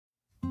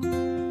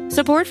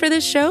Support for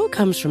this show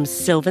comes from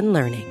Sylvan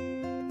Learning.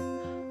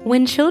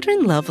 When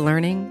children love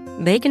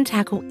learning, they can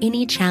tackle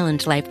any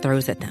challenge life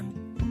throws at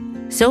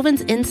them.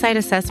 Sylvan's Insight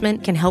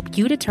Assessment can help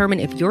you determine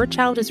if your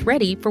child is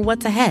ready for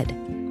what's ahead.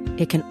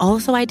 It can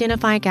also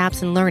identify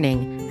gaps in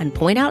learning and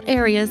point out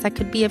areas that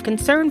could be of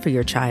concern for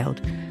your child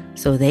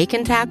so they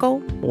can tackle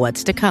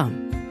what's to come.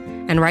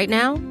 And right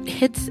now,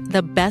 it's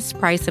the best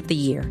price of the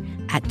year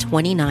at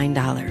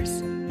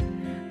 $29.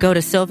 Go to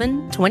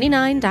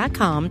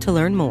sylvan29.com to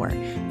learn more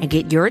and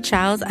get your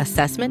child's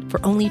assessment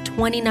for only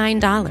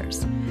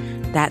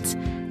 $29. That's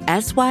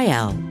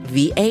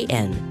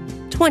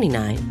SYLVAN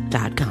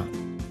 29.com.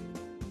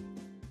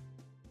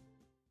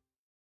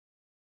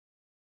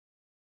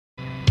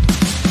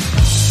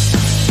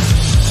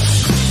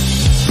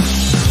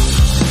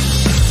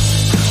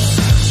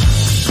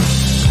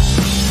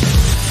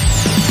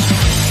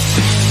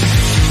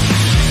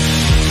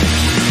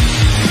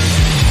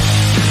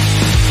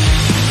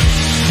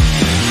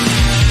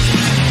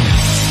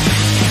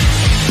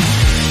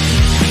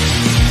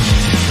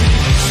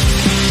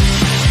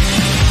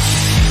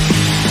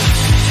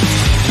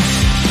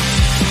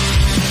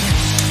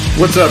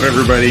 What's up,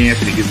 everybody?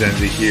 Anthony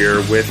Cosenza here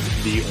with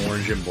the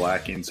Orange and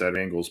Black Inside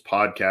Bengals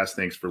podcast.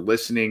 Thanks for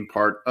listening.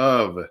 Part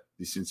of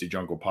the Cincy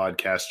Jungle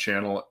podcast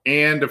channel,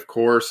 and of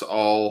course,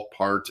 all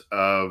part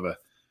of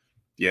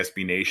the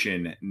SB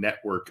Nation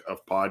network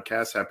of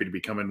podcasts. Happy to be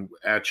coming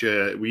at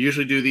you. We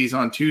usually do these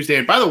on Tuesday.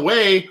 And by the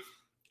way,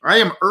 I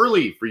am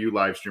early for you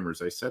live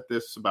streamers. I set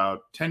this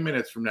about 10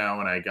 minutes from now,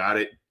 and I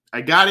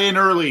got in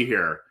early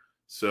here.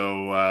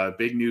 So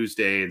big news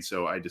day. And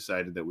so I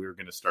decided that we were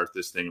going to start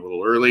this thing a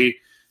little early.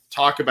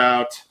 Talk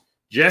about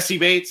Jessie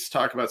Bates,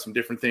 talk about some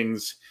different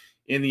things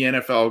in the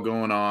NFL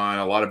going on.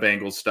 A lot of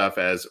Bengals stuff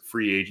as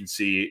free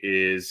agency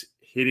is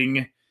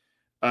hitting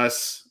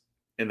us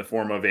in the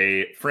form of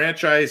a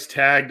franchise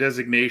tag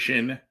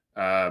designation.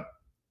 That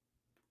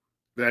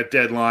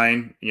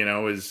deadline,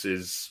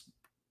 is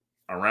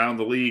around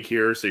the league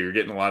here. So you're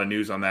getting a lot of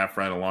news on that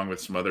front, along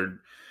with some other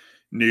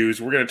news.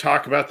 We're going to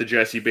talk about the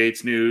Jessie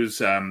Bates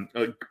news,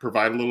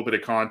 provide a little bit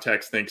of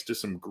context thanks to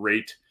some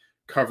great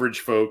coverage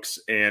folks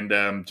and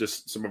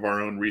just some of our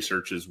own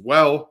research as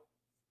well.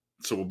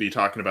 So we'll be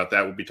talking about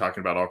that. We'll be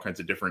talking about all kinds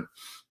of different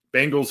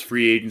Bengals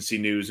free agency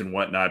news and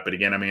whatnot. But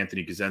again, I'm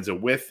Anthony Cosenza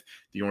with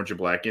the Orange and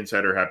Black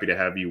Insider. Happy to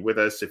have you with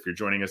us. If you're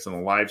joining us on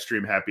the live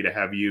stream, happy to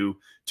have you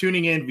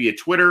tuning in via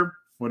Twitter,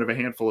 one of a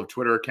handful of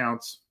Twitter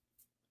accounts,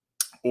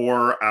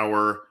 or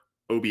our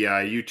OBI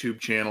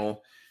YouTube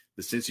channel,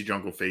 the Cincy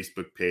Jungle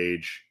Facebook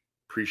page.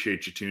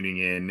 Appreciate you tuning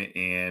in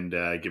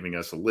and giving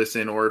us a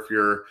listen. Or if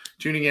you're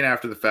tuning in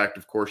after the fact,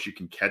 of course, you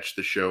can catch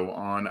the show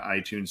on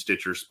iTunes,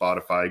 Stitcher,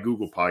 Spotify,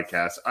 Google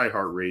Podcasts,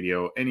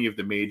 iHeartRadio, any of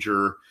the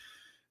major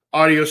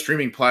audio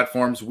streaming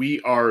platforms.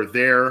 We are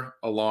there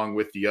along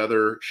with the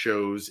other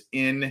shows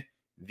in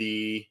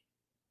the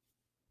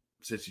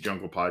Cincy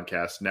Jungle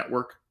Podcast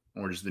Network.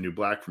 Orange is the New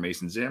Black from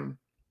Mason Zim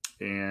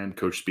and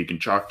Coach Speak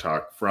and Chalk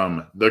Talk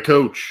from the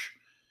coach,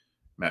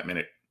 Matt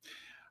Minnick.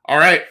 All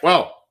right,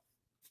 well,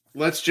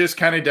 let's just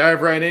kind of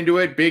dive right into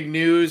it. Big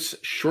news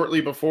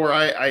shortly before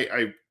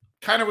I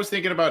kind of was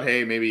thinking about,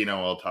 hey, maybe,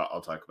 I'll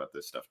talk about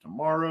this stuff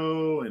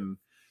tomorrow and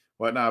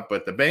whatnot.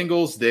 But the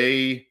Bengals,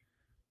 they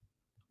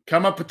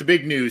come up with the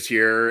big news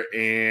here.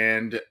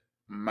 And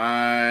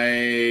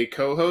my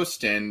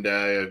co-host and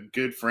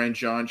good friend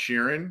John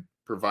Sheeran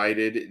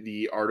provided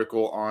the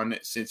article on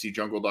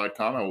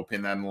cincyjungle.com. I will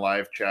pin that in the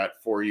live chat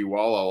for you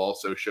all. I'll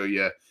also show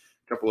you a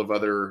couple of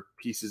other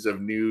pieces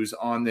of news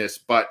on this.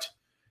 But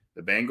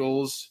the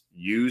Bengals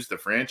use the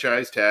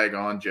franchise tag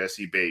on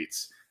Jessie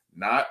Bates.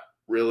 Not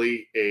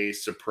really a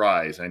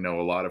surprise. I know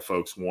a lot of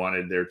folks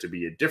wanted there to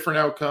be a different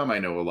outcome. I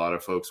know a lot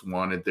of folks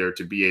wanted there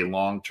to be a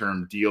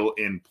long-term deal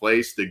in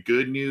place. The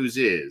good news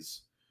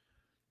is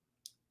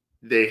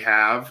they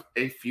have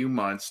a few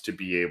months to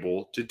be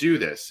able to do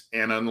this.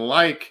 And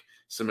unlike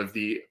some of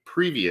the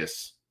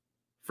previous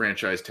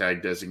franchise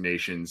tag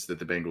designations that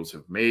the Bengals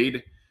have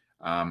made,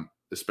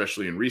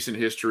 especially in recent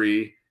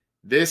history,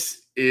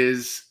 this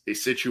is a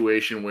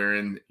situation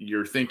wherein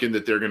you're thinking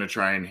that they're going to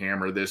try and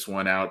hammer this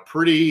one out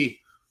pretty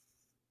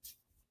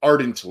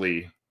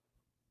ardently,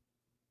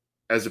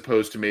 as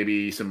opposed to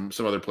maybe some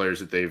other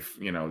players that they've,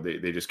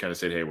 they just kind of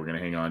said, hey, we're going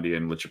to hang on to you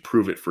and let you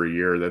prove it for a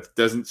year. That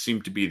doesn't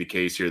seem to be the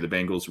case here. The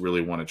Bengals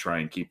really want to try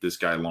and keep this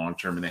guy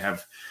long-term, and they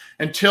have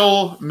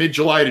until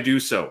mid-July to do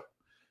so.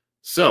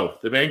 So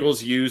the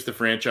Bengals use the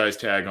franchise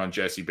tag on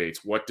Jessie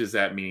Bates. What does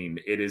that mean?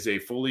 It is a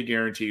fully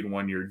guaranteed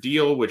one-year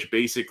deal, which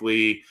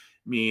basically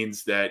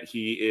means that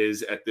he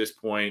is at this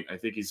point, I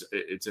think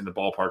it's in the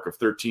ballpark of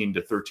 13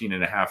 to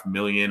 13.5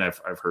 million.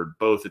 I've heard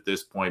both at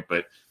this point,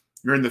 but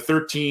you're in the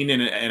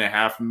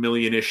 13.5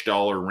 million-ish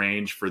dollar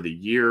range for the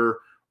year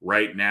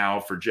right now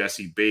for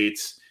Jessie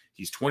Bates.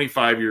 He's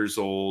 25 years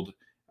old.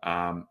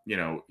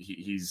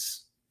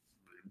 He's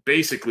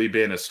basically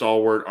been a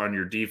stalwart on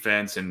your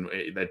defense, and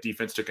that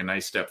defense took a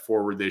nice step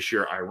forward this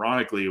year.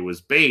 Ironically, it was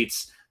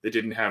Bates that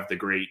didn't have the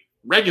great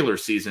regular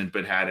season,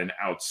 but had an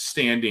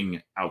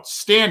outstanding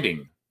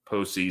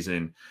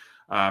postseason.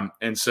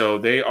 And so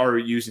they are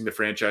using the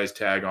franchise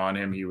tag on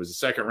him. He was a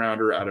second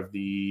rounder out of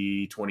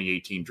the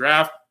 2018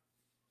 draft,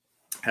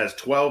 has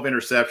 12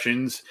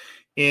 interceptions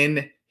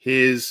in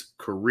his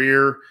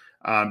career,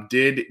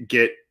 did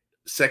get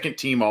second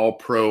team all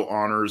pro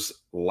honors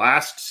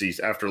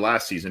after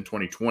last season,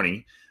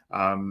 2020.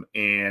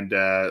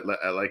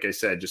 Like I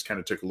said, just kind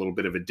of took a little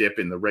bit of a dip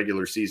in the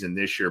regular season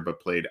this year,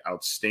 but played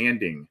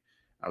outstanding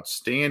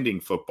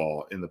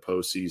football in the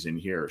postseason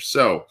here.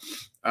 So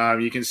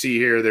you can see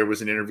here, there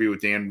was an interview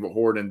with Dan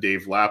Hoard and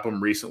Dave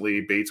Lapham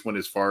recently. Bates went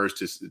as far as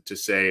to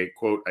say,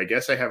 quote, "I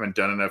guess I haven't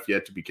done enough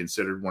yet to be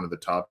considered one of the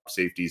top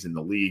safeties in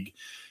the league."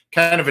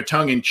 Kind of a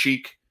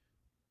tongue-in-cheek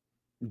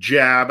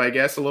jab, I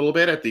guess, a little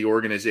bit at the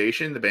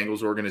organization, the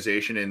Bengals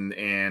organization,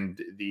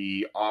 and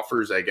the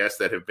offers, I guess,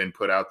 that have been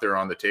put out there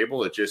on the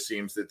table. It just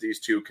seems that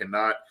these two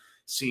cannot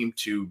seem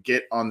to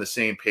get on the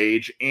same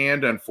page.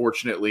 And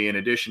unfortunately, in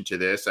addition to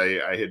this,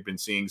 I had been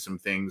seeing some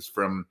things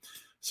from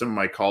some of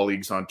my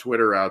colleagues on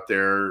Twitter out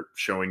there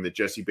showing that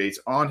Jessie Bates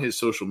on his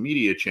social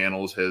media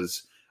channels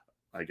has,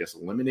 I guess,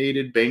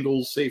 eliminated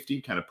Bengals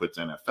safety, kind of puts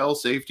NFL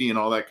safety and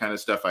all that kind of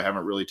stuff. I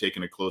haven't really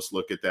taken a close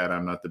look at that.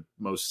 I'm not the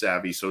most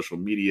savvy social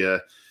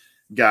media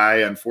guy,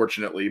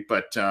 unfortunately,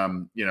 but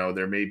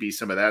there may be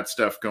some of that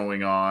stuff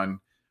going on.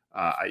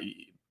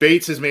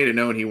 Bates has made it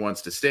known he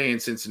wants to stay in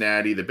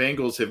Cincinnati. The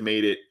Bengals have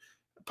made it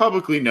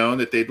publicly known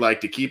that they'd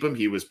like to keep him.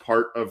 He was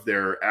part of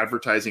their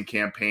advertising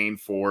campaign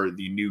for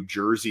the new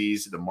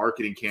jerseys, the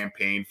marketing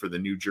campaign for the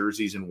new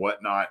jerseys and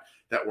whatnot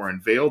that were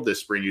unveiled this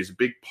spring. He was a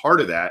big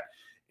part of that.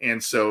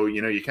 And so,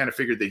 you kind of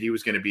figured that he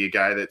was going to be a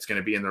guy that's going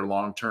to be in their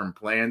long-term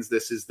plans.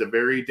 This is the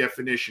very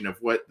definition of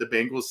what the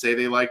Bengals say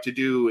they like to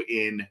do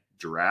in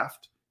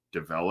draft,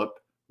 develop,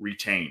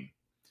 retain.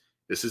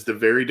 This is the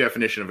very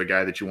definition of a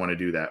guy that you want to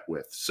do that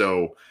with.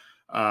 So,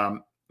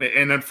 and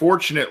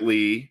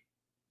unfortunately,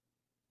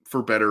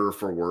 for better or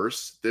for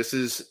worse, this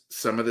is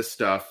some of the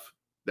stuff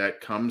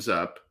that comes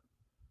up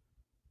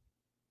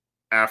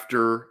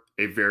after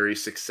a very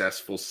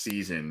successful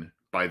season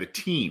by the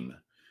team.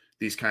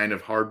 These kind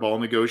of hardball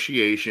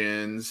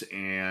negotiations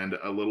and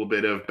a little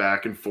bit of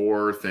back and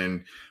forth.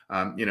 And,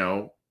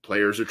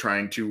 players are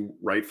trying to,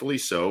 rightfully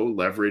so,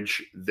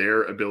 leverage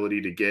their ability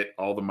to get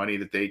all the money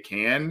that they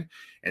can.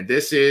 And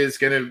this is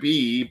going to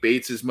be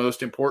Bates's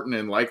most important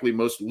and likely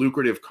most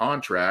lucrative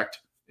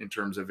contract in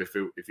terms of if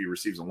he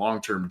receives a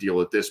long-term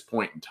deal at this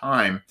point in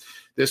time.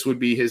 This would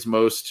be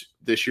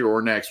this year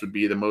or next would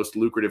be the most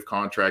lucrative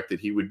contract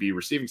that he would be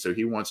receiving. So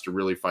he wants to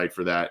really fight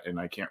for that. And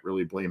I can't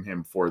really blame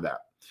him for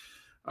that.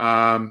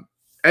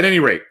 At any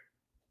rate,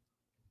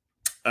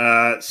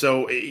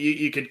 so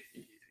you could,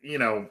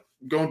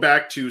 going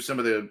back to some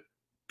of the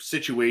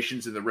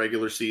situations in the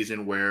regular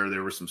season where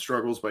there were some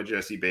struggles by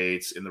Jessie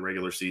Bates in the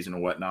regular season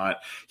and whatnot,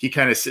 he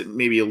kind of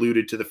maybe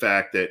alluded to the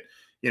fact that,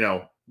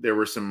 there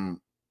were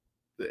some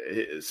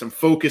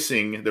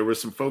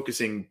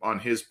focusing on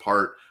his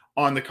part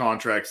on the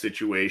contract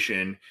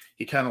situation.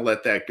 He kind of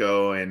let that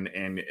go, and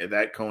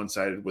that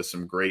coincided with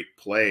some great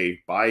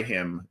play by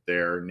him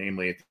there,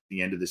 namely at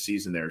the end of the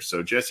season there.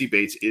 So Jessie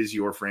Bates is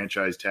your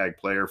franchise tag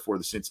player for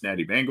the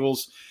Cincinnati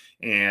Bengals,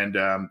 and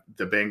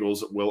the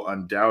Bengals will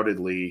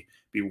undoubtedly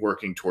be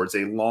working towards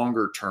a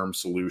longer-term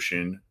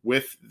solution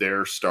with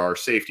their star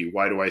safety.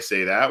 Why do I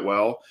say that?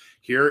 Well,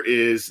 here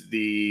is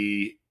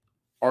the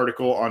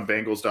article on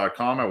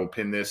Bengals.com. I will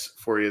pin this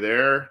for you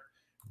there.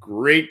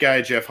 Great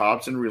guy, Jeff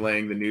Hobson,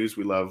 relaying the news.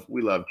 We love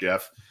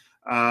Jeff.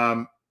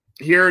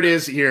 Here it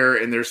is here,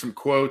 and there's some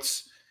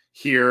quotes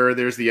here.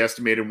 There's the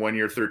estimated 1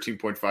 year,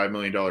 $13.5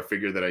 million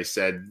figure that I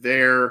said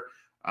there.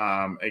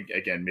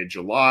 Again,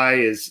 mid-July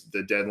is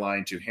the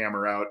deadline to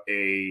hammer out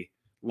a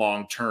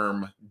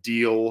long-term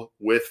deal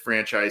with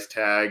franchise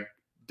tag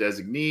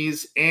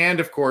designees. And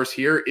of course,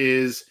 here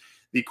is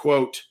the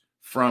quote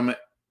from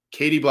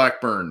Katie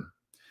Blackburn.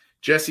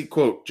 Jessie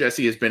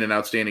has been an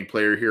outstanding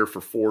player here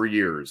for 4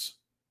 years.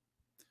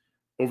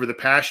 Over the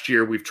past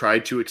year, we've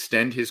tried to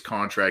extend his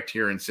contract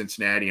here in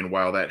Cincinnati, and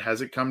while that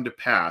hasn't come to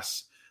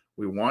pass,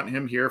 we want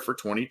him here for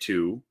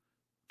 2022,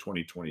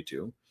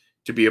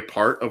 to be a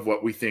part of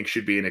what we think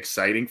should be an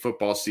exciting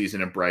football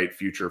season and bright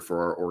future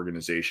for our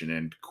organization,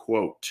 end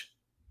quote.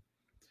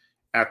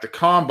 At the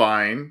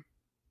Combine,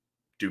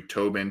 Duke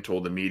Tobin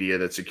told the media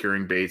that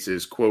securing Bates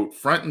is, quote,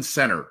 front and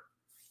center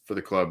for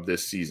the club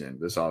this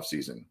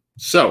offseason.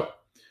 So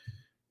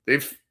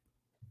they've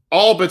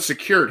all but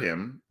secured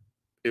him.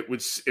 It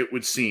would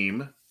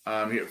seem.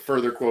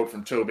 Further quote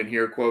from Tobin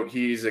here, quote,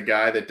 he's a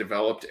guy that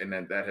developed and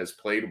that has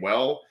played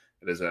well,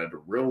 that has had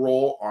a real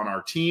role on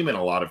our team in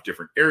a lot of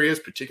different areas,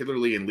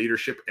 particularly in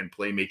leadership and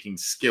playmaking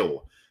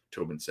skill,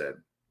 Tobin said.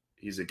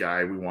 He's a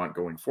guy we want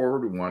going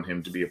forward. We want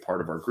him to be a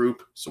part of our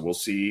group, so we'll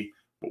see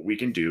what we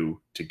can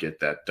do to get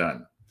that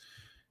done.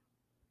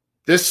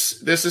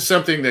 This is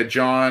something that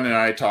John and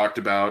I talked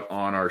about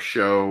on our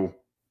show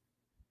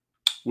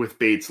with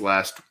Bates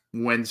last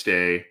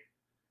Wednesday,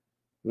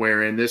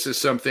 wherein this is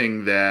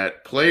something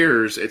that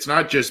players, it's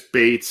not just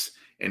Bates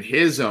and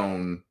his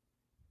own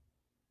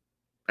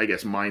I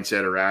guess,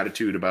 mindset or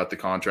attitude about the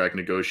contract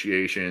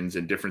negotiations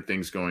and different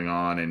things going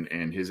on,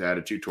 and his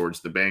attitude towards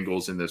the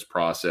Bengals in this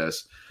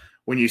process.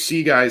 When you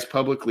see guys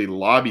publicly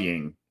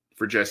lobbying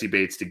for Jessie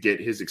Bates to get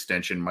his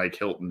extension, Mike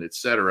Hilton,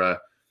 etc.,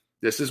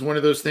 this is one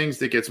of those things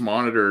that gets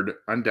monitored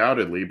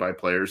undoubtedly by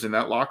players in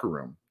that locker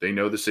room. They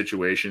know the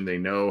situation. They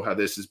know how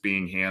this is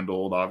being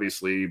handled.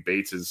 Obviously,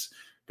 Bates has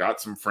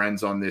got some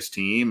friends on this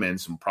team and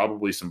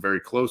probably some very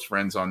close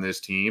friends on this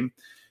team.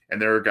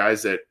 And there are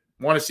guys that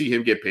want to see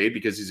him get paid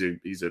because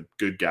he's a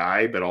good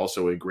guy, but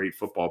also a great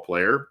football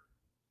player.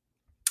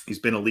 He's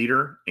been a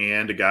leader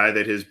and a guy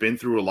that has been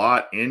through a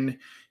lot in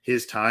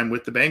his time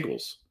with the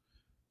Bengals.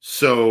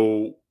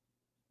 So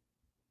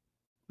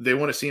they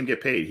want to see him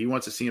get paid. He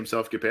wants to see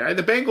himself get paid.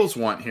 The Bengals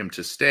want him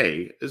to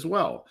stay as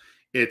well.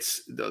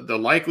 It's the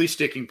likely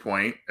sticking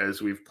point,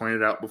 as we've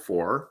pointed out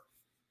before,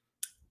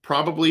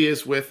 probably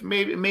is with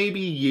maybe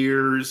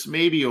years,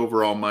 maybe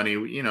overall money.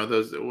 You know,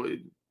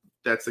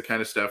 that's the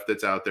kind of stuff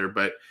that's out there.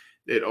 But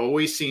it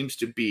always seems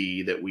to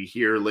be that we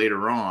hear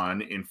later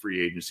on in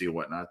free agency and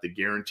whatnot, the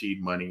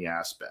guaranteed money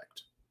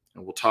aspect.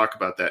 And we'll talk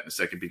about that in a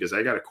second, because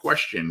I got a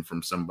question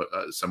from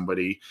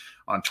somebody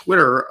on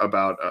Twitter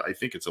about, I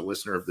think it's a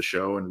listener of the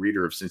show and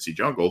reader of Cincy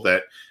Jungle,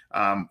 that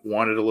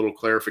wanted a little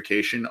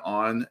clarification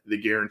on the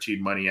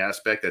guaranteed money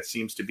aspect. That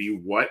seems to be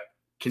what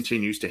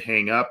continues to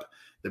hang up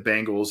the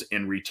Bengals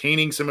in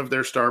retaining some of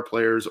their star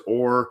players,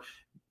 or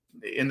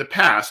in the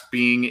past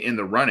being in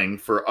the running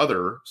for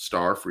other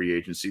star free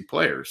agency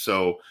players.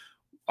 So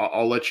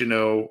I'll let you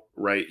know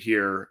right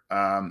here.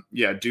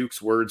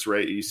 Duke's words,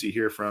 right? You see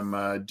here from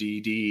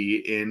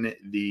DD in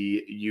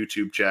the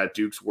YouTube chat.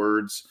 Duke's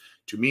words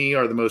to me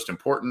are the most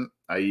important,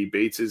 i.e.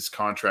 Bates's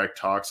contract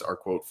talks are,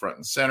 quote, front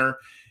and center.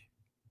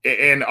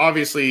 And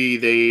obviously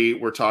they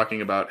were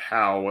talking about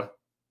how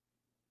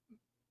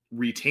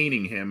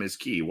retaining him is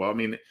key. Well, I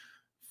mean,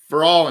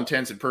 for all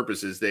intents and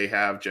purposes, they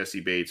have Jessie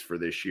Bates for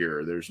this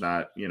year. There's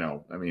not,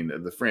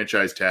 the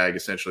franchise tag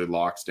essentially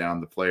locks down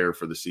the player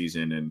for the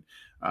season. And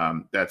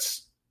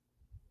that's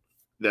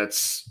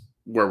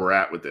where we're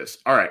at with this.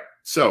 All right.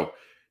 So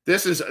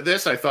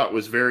this I thought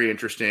was very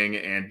interesting.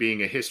 And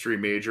being a history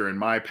major in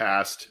my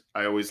past,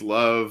 I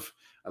love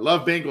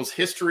Bengals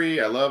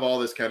history. I love all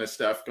this kind of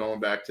stuff going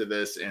back to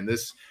this. And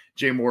this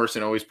Jay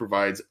Morrison always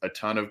provides a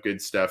ton of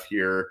good stuff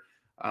here.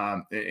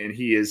 And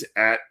he is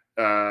at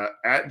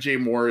Jay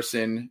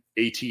Morrison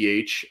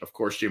ATH. Of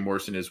course, Jay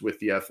Morrison is with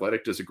The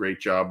Athletic, does a great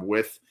job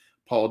with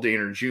Paul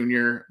Dehner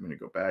Jr. I'm going to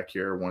go back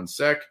here one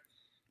sec.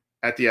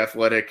 At The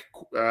Athletic,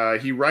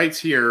 he writes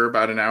here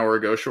about an hour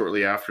ago,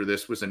 shortly after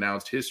this was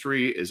announced,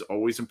 history is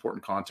always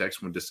important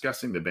context when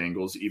discussing the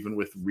Bengals, even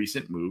with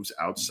recent moves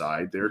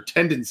outside their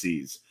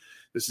tendencies.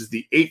 This is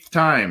the 8th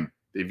time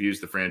they've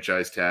used the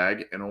franchise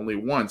tag, and only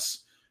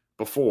once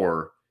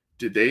before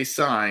did they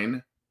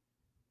sign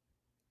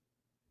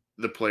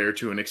the player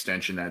to an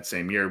extension that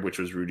same year, which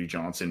was Rudy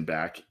Johnson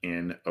back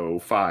in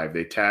 2005.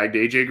 They tagged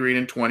AJ Green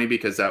in 20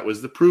 because that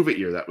was the prove it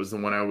year. That was the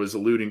one I was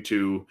alluding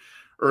to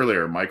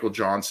earlier. Michael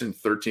Johnson,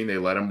 13, they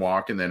let him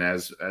walk. And then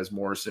as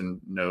Morrison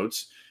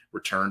notes,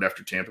 returned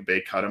after Tampa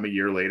Bay cut him a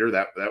year later.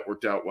 That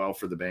worked out well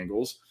for the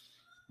Bengals.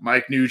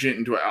 Mike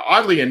Nugent,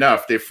 oddly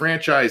enough, they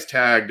franchise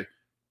tagged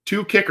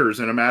 2 kickers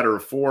in a matter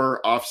of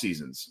 4 off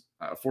seasons,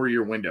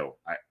 4-year window.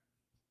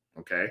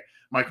 Okay.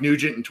 Mike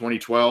Nugent in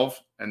 2012,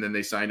 and then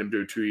they signed him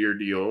to a 2-year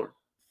deal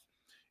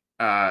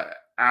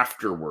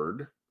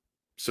afterward.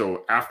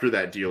 So after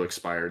that deal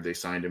expired, they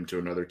signed him to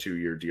another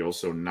 2-year deal.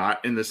 So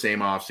not in the same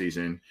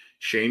offseason.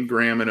 Shane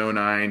Graham in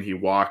 2009, he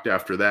walked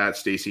after that.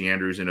 Stacey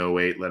Andrews in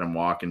 2008 let him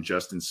walk, and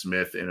Justin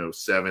Smith in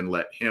 2007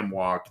 let him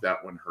walk.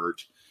 That one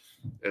hurt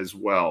as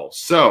well.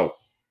 So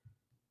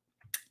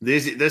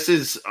this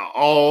is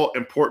all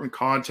important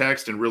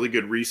context and really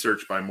good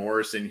research by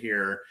Morrison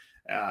here.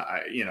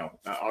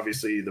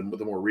 Obviously the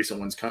more recent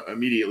ones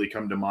immediately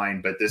come to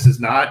mind, but this is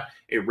not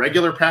a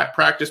regular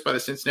practice by the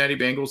Cincinnati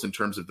Bengals in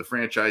terms of the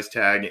franchise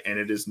tag. And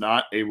it is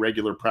not a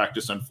regular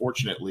practice,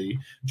 unfortunately,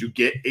 to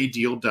get a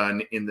deal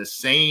done in the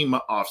same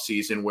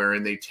offseason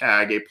wherein they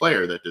tag a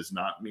player. That does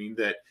not mean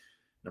that,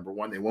 number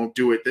one, they won't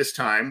do it this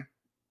time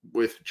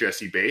with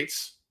Jessie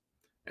Bates.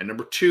 And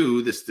number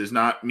two, this does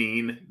not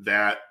mean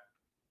that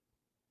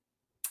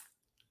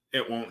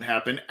it won't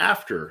happen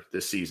after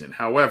the season.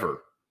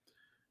 However,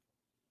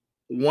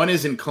 one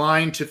is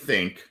inclined to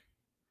think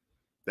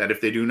that if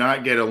they do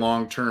not get a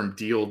long-term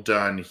deal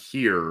done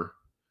here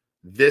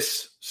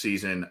this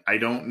season, I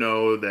don't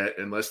know that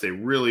unless they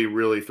really,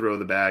 really throw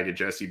the bag at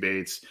Jessie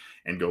Bates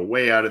and go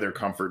way out of their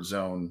comfort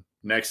zone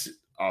next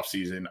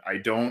offseason, I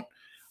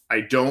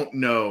don't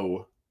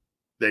know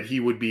that he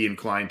would be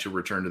inclined to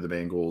return to the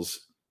Bengals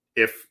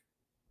if,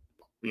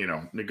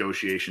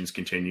 negotiations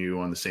continue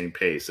on the same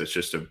pace. That's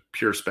just a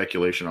pure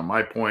speculation on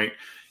my point.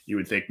 You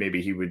would think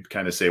maybe he would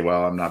kind of say,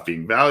 well, I'm not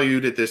being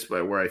valued at this,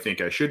 but where I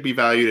think I should be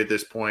valued at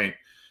this point,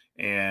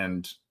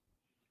 and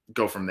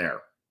go from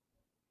there.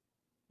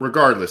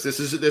 Regardless, this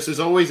is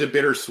always a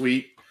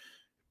bittersweet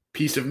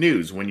piece of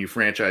news when you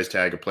franchise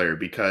tag a player,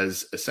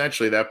 because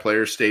essentially that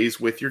player stays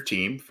with your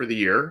team for the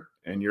year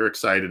and you're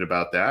excited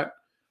about that.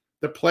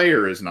 The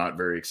player is not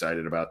very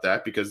excited about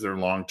that because their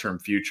long-term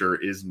future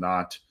is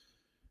not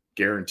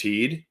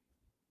guaranteed.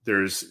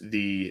 There's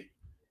the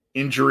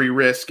injury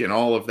risk and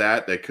all of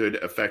that could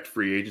affect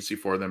free agency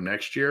for them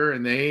next year.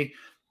 And they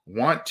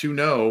want to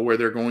know where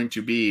they're going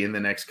to be in the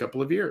next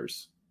couple of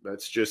years.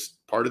 That's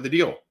just part of the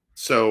deal.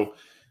 So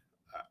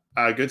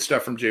good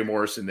stuff from Jay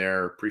Morrison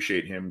there.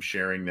 Appreciate him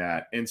sharing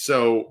that. And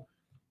so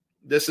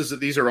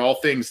these are all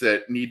things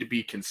that need to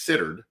be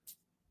considered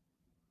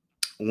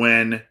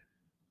when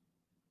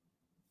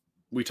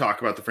we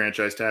talk about the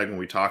franchise tag, when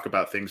we talk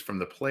about things from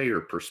the player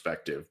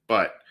perspective.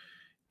 But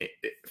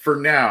for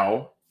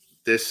now,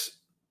 this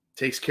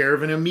takes care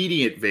of an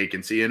immediate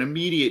vacancy, an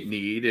immediate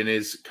need, and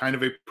is kind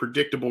of a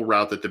predictable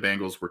route that the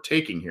Bengals were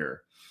taking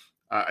here.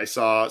 I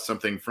saw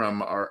something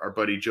from our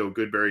buddy Joe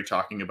Goodberry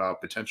talking about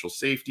potential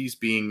safeties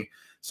being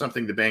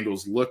something the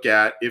Bengals look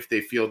at if they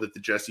feel that the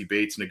Jessie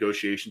Bates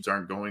negotiations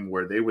aren't going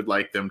where they would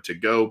like them to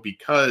go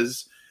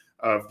because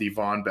of the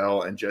Vonn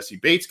Bell and Jessie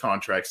Bates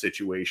contract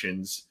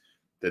situations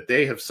that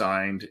they have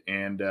signed,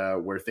 and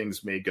where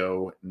things may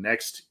go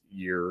next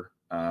year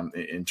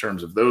in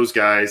terms of those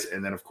guys.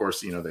 And then, of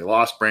course, they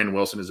lost Brandon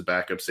Wilson as a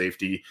backup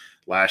safety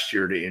last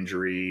year to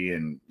injury.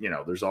 And,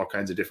 there's all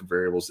kinds of different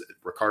variables.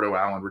 Ricardo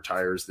Allen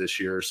retires this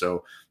year.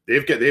 So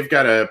they've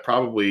got to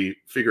probably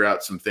figure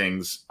out some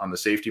things on the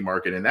safety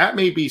market. And that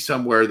may be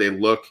somewhere they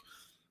look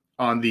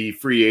on the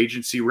free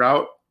agency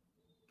route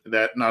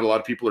that not a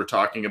lot of people are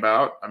talking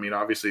about. I mean,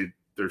 obviously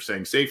they're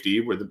saying safety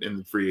in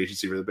the free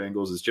agency for the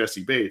Bengals is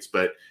Jessie Bates,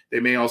 but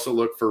they may also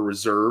look for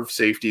reserve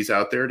safeties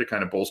out there to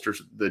kind of bolster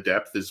the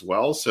depth as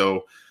well.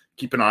 So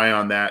keep an eye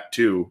on that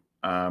too.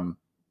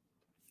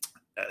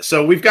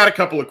 So we've got a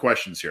couple of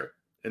questions here,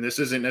 and this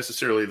isn't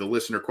necessarily the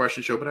listener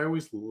question show, but I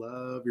always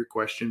love your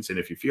questions. And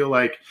if you feel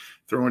like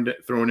throwing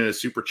in a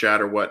super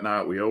chat or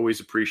whatnot, we always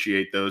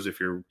appreciate those if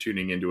you're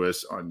tuning into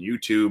us on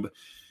YouTube.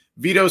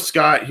 Vito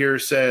Scott here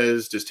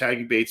says, does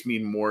tagging Bates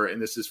mean more? And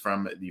this is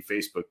from the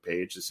Facebook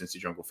page, the Cincy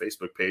Jungle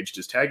Facebook page.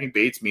 Does tagging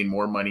Bates mean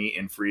more money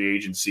in free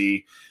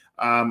agency?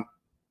 Not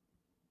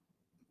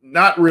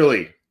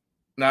really.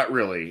 Not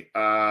really.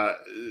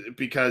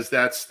 Because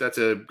that's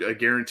a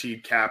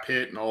guaranteed cap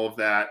hit and all of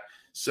that.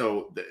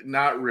 So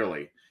not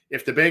really.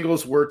 If the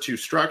Bengals were to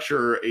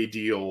structure a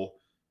deal,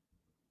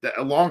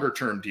 a longer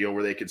term deal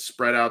where they could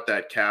spread out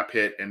that cap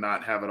hit and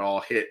not have it all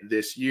hit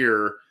this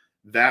year,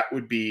 that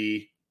would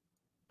be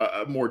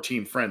more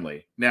team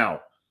friendly.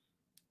 Now,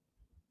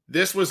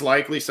 this was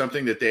likely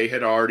something that they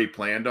had already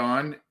planned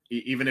on,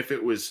 even if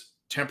it was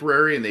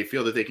temporary and they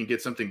feel that they can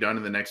get something done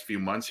in the next few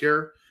months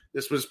here.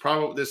 This was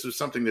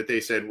something that they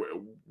said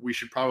we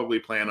should probably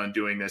plan on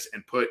doing this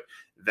and put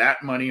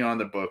that money on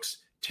the books,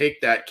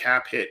 take that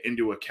cap hit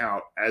into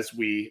account as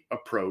we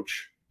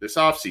approach this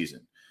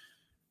offseason.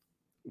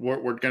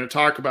 We're going to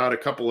talk about a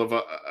couple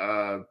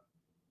of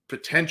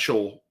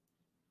potential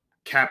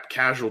cap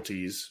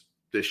casualties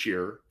this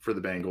year for the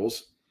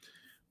Bengals.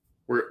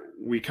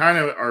 We kind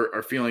of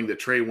are feeling that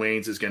Trey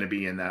Waynes is going to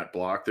be in that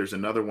block. There's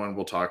another one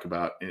we'll talk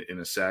about in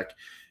a sec.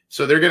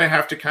 So they're going to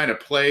have to kind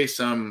of play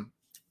some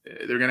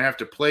math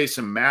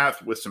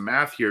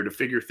here to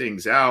figure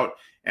things out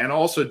and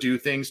also do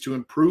things to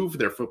improve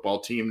their football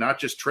team, not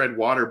just tread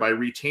water by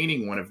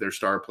retaining one of their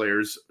star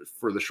players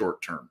for the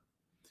short term.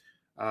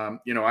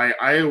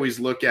 I always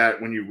look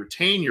at when you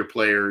retain your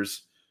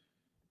players,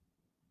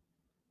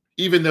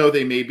 even though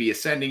they may be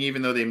ascending,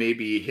 even though they may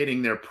be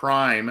hitting their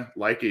prime,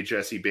 like a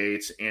Jessie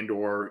Bates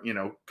or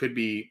could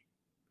be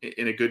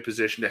in a good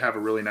position to have a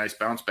really nice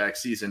bounce back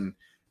season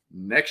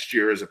next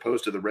year, as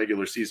opposed to the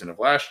regular season of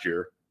last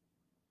year.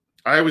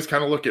 I always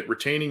kind of look at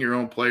retaining your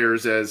own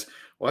players as,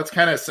 well, that's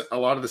kind of a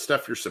lot of the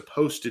stuff you're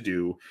supposed to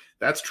do.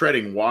 That's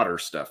treading water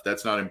stuff.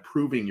 That's not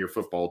improving your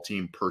football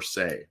team per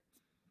se.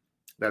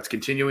 That's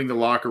continuing the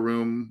locker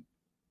room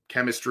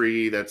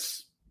chemistry.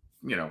 That's,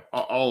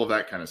 all of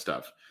that kind of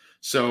stuff.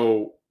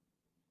 So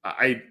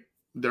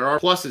there are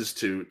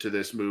pluses to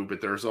this move,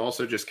 but there's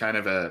also just kind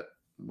of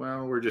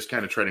we're just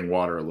kind of treading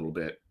water a little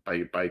bit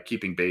by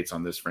keeping Bates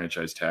on this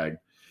franchise tag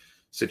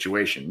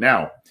situation.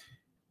 Now,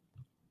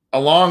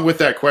 along with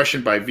that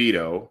question by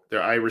Vito,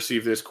 I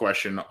received this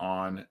question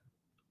on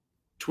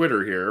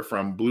Twitter here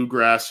from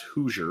Bluegrass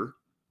Hoosier.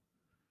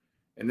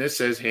 And this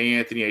says, hey,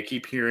 Anthony, I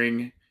keep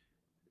hearing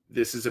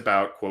this is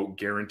about, quote,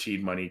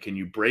 guaranteed money. Can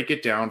you break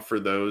it down for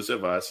those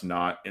of us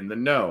not in the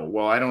know?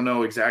 Well, I don't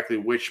know exactly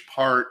which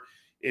part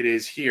it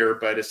is here,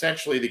 but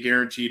essentially the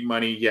guaranteed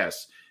money,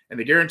 yes. And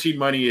the guaranteed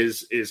money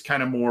is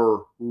kind of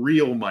more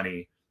real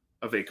money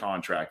of a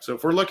contract. So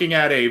if we're looking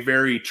at a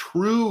very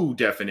true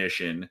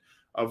definition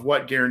of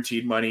what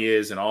guaranteed money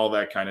is and all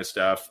that kind of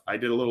stuff, I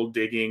did a little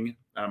digging.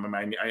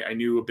 I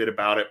knew a bit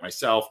about it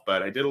myself,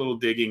 but I did a little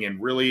digging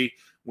and really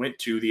went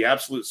to the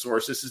absolute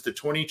source. This is the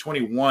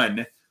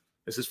 2021.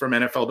 This is from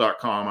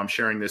NFL.com. I'm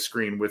sharing this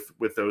screen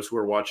with those who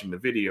are watching the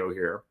video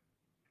here.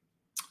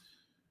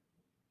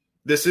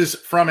 This is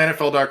from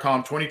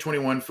NFL.com,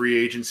 2021 free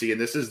agency, and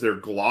this is their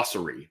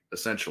glossary,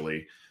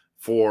 essentially,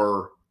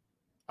 for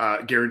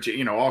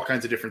guarantee, all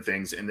kinds of different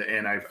things. And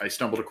I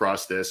stumbled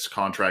across this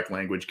contract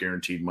language,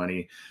 guaranteed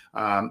money.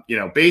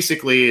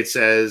 Basically it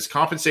says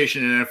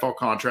compensation in NFL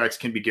contracts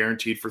can be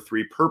guaranteed for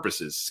three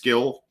purposes: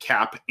 skill,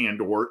 cap, and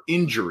or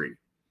injury.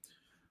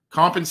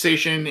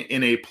 Compensation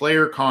in a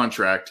player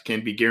contract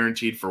can be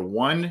guaranteed for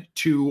one,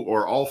 two,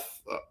 or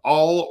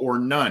all or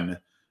none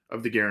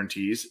of the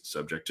guarantees,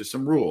 subject to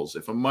some rules.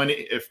 If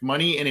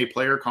money in a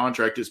player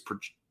contract is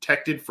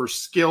protected for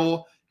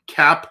skill,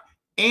 cap,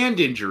 and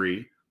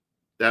injury,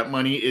 that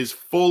money is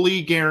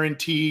fully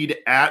guaranteed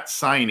at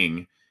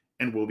signing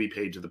and will be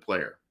paid to the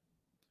player.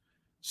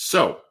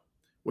 So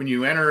when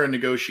you enter a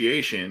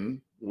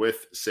negotiation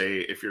with, say,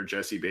 if you're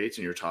Jessie Bates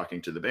and you're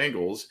talking to the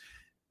Bengals,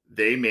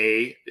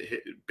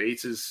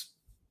 Bates's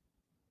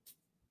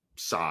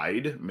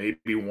side may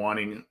be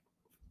wanting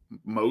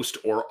most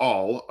or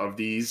all of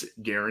these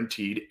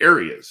guaranteed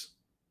areas.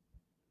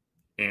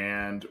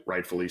 And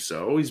rightfully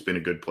so. He's been a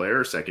good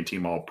player, second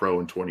team All-Pro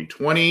in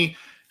 2020,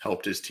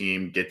 helped his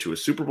team get to a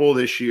Super Bowl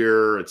this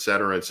year, et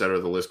cetera, et cetera.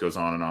 The list goes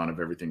on and on of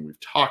everything we've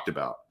talked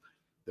about.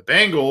 The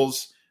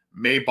Bengals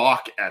may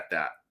balk at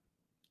that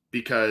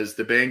because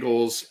the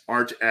Bengals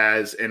aren't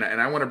as, and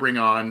I want to bring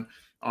on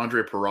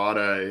Andre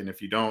Parada. And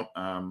if you don't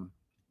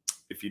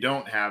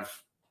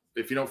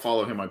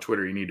follow him on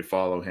Twitter, you need to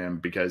follow him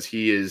because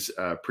he is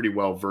pretty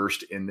well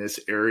versed in this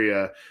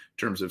area in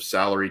terms of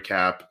salary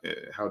cap,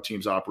 how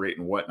teams operate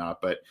and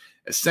whatnot. But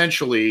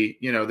essentially,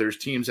 there's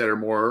teams that are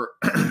more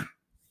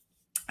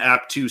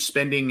apt to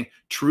spending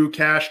true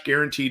cash,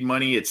 guaranteed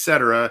money,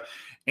 etc.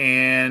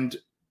 And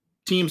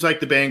teams like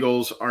the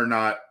Bengals are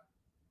not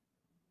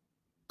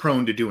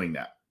prone to doing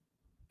that.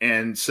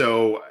 And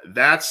so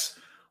that's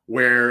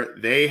where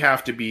they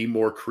have to be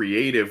more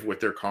creative with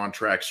their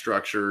contract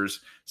structures.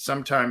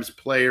 Sometimes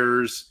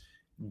players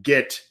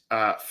get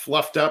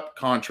fluffed up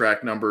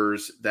contract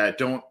numbers that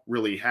don't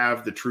really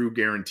have the true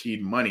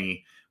guaranteed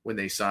money when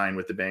they sign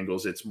with the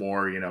Bengals. It's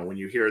more, when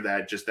you hear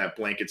that, just that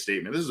blanket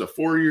statement, this is a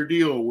 4-year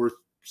deal worth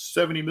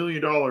 $70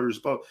 million.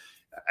 But,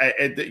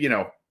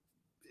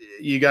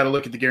 you got to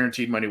look at the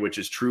guaranteed money, which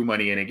is true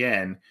money. And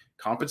again,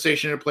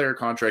 compensation in a player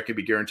contract can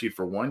be guaranteed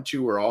for one,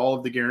 two, or all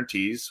of the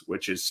guarantees,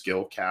 which is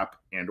skill, cap,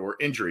 and or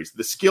injuries.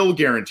 The skill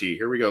guarantee,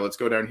 here we go. Let's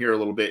go down here a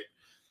little bit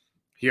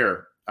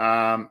here.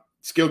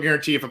 Skill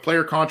guarantee, if a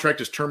player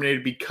contract is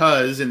terminated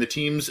because, in the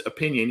team's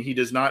opinion, he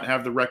does not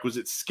have the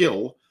requisite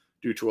skill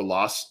due to a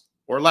loss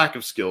or lack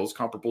of skills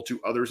comparable to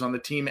others on the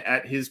team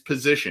at his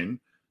position,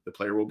 the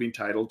player will be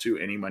entitled to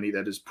any money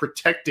that is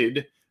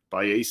protected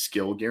by a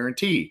skill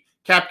guarantee.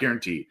 Cap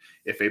guarantee,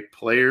 if a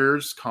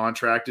player's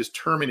contract is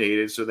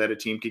terminated so that a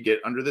team could get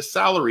under the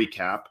salary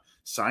cap,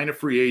 sign a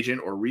free agent,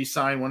 or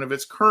re-sign one of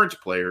its current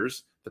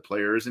players, the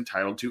player is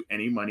entitled to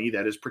any money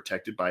that is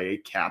protected by a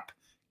cap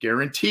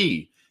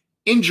guarantee.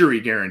 Injury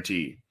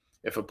guarantee,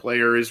 if a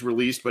player is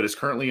released but is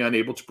currently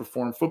unable to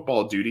perform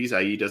football duties,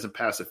 i.e. doesn't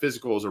pass a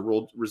physical as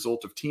a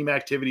result of team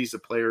activities, the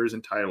player is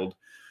entitled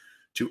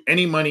to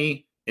any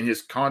money in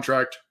his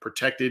contract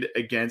protected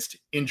against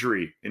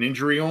injury. An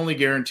injury-only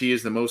guarantee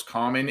is the most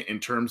common in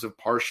terms of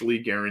partially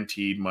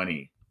guaranteed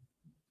money.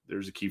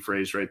 There's a key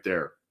phrase right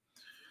there.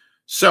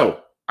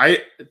 So,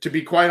 to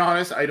be quite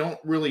honest, I don't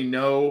really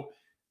know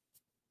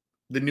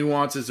the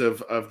nuances of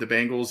the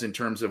Bengals in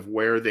terms of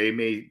where they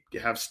may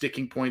have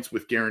sticking points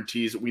with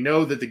guarantees. We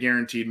know that the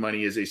guaranteed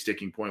money is a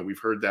sticking point. We've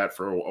heard that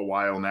for a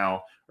while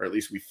now, or at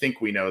least we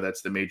think we know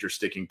that's the major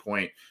sticking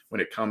point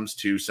when it comes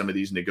to some of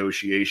these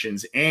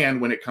negotiations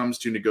and when it comes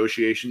to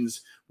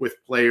negotiations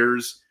with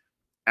players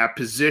at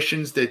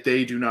positions that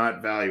they do not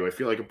value. I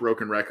feel like a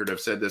broken record. I've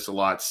said this a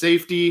lot.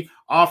 Safety,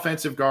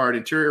 offensive guard,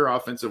 interior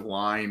offensive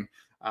line,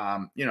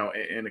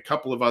 and a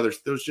couple of others.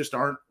 Those just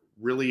aren't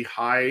really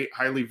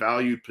highly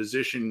valued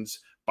positions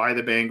by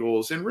the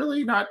Bengals, and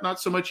really not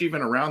so much even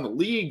around the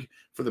league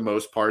for the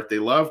most part. They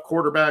love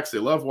quarterbacks, they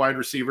love wide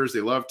receivers,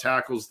 they love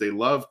tackles, they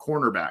love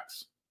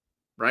cornerbacks,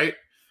 right?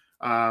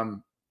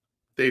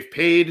 They've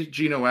paid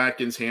Geno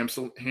Atkins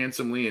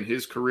handsomely in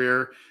his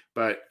career,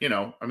 but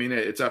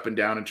it's up and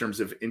down in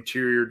terms of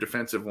interior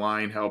defensive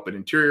line help, and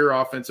interior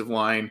offensive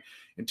line.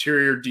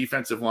 Interior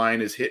defensive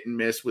line is hit and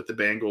miss with the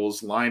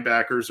Bengals.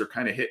 Linebackers are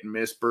kind of hit and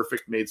miss.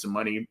 Burfict made some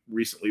money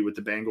recently with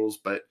the Bengals,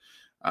 but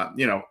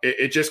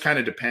it just kind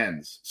of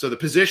depends. So the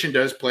position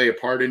does play a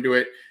part into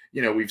it.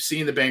 We've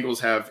seen the Bengals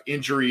have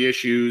injury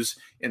issues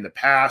in the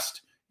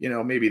past.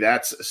 Maybe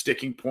that's a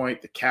sticking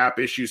point, the cap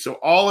issue. So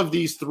all of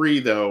these three,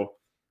 though,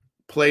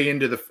 play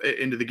into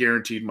the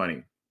guaranteed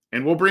money.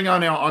 And we'll bring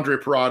on Andre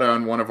Parada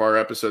on one of our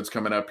episodes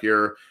coming up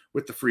here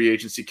with the free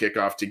agency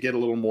kickoff to get a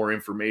little more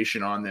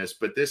information on this.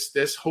 But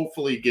this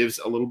hopefully gives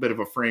a little bit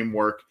of a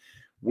framework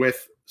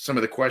with some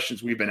of the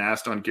questions we've been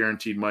asked on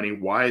guaranteed money,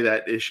 why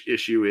that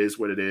issue is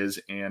what it is.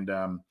 And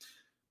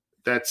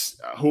that's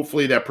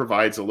hopefully that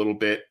provides a little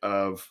bit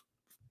of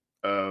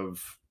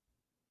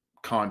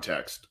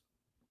context.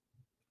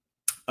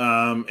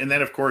 And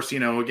then, of course,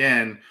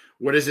 again,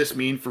 what does this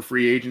mean for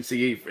free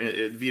agency?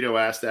 Vito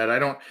asked that. I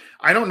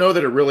don't know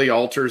that it really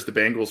alters the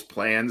Bengals'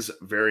 plans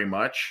very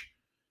much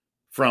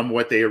from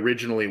what they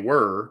originally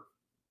were.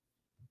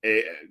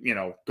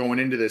 going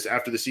into this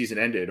after the season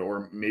ended,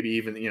 or maybe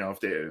even, if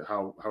they,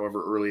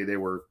 however early they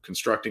were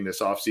constructing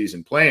this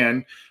offseason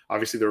plan,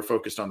 obviously they were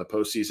focused on the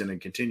postseason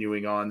and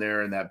continuing on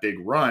there and that big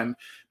run.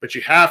 But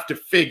you have to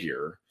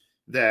figure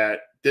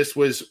that this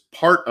was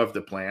part of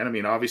the plan. I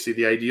mean, obviously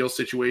the ideal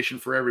situation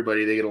for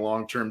everybody, they get a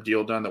long-term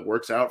deal done that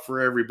works out for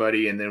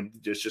everybody, and then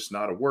it's just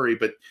not a worry.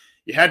 But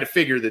you had to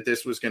figure that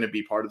this was going to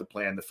be part of the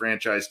plan, the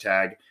franchise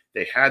tag.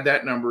 They had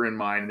that number in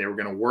mind. They were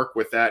going to work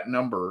with that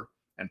number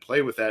and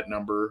play with that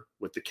number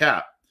with the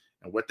cap.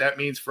 And what that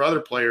means for other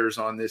players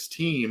on this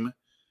team,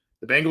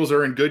 the Bengals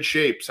are in good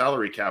shape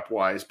salary cap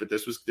wise, but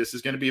this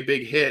is going to be a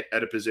big hit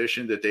at a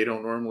position that they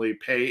don't normally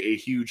pay a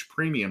huge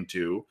premium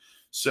to.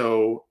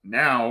 So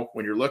now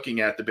when you're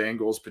looking at the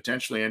Bengals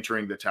potentially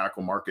entering the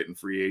tackle market in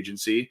free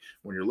agency,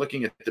 when you're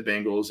looking at the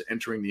Bengals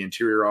entering the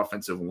interior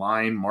offensive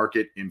line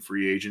market in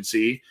free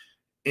agency,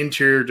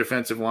 interior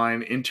defensive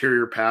line,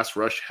 interior pass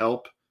rush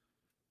help,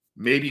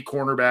 maybe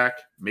cornerback,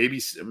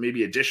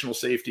 maybe additional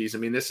safeties. I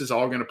mean, this is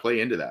all going to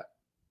play into that.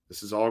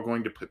 This is all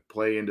going to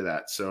play into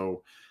that.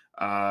 So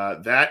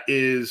that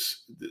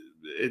is,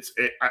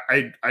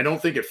 I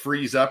don't think it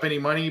frees up any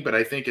money, but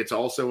I think it's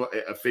also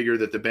a figure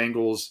that the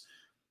Bengals,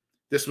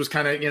 this was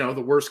kind of,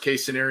 the worst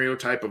case scenario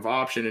type of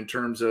option in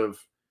terms of,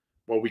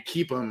 well, we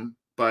keep them,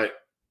 but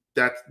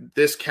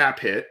this cap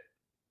hit,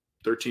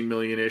 13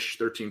 million-ish,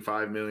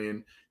 13.5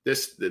 million,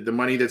 the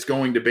money that's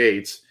going to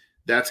Bates,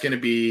 that's going to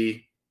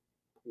be,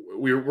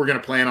 we're going to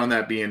plan on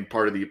that being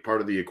part of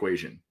the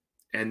equation,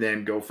 and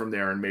then go from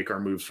there and make our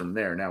moves from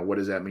there. Now, what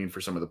does that mean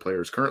for some of the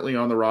players currently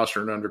on the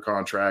roster and under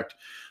contract?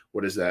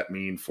 What does that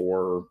mean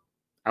for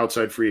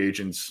outside free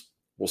agents?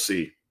 We'll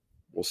see.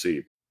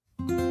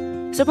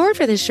 Support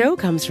for this show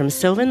comes from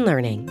Sylvan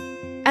Learning.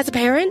 As a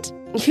parent,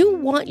 you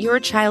want your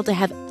child to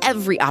have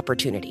every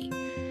opportunity,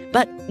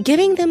 but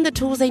giving them the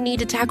tools they need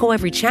to tackle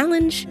every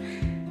challenge,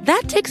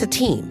 that takes a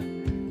team.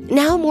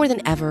 Now more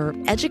than ever,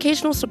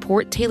 educational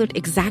support tailored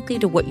exactly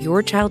to what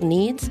your child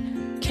needs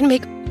can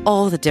make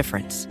all the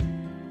difference.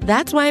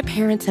 That's why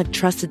parents have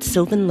trusted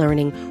Sylvan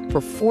Learning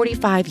for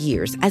 45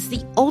 years as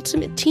the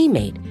ultimate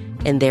teammate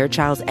in their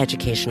child's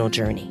educational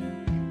journey,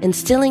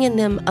 instilling in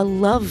them a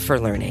love for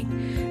learning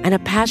and a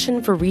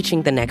passion for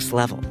reaching the next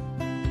level.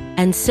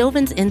 And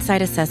Sylvan's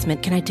Insight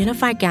Assessment can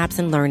identify gaps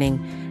in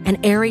learning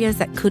and areas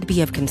that could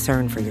be of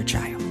concern for your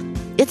child.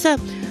 It's a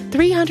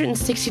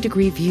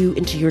 360-degree view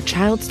into your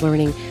child's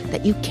learning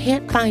that you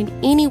can't find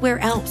anywhere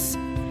else,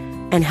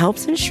 and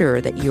helps ensure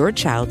that your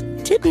child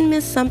didn't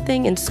miss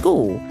something in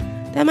school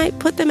that might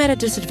put them at a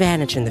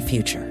disadvantage in the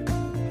future.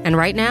 And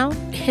right now,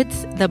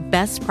 it's the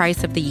best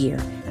price of the year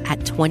at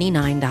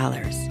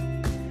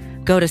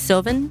 $29. Go to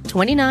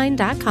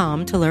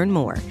sylvan29.com to learn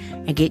more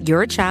and get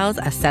your child's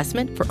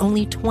assessment for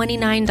only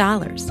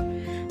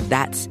 $29.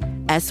 That's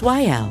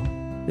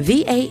SYLVAN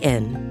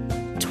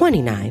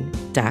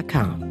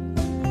 29.com.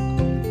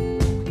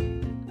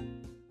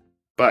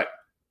 But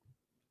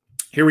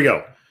here we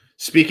go.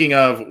 Speaking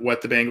of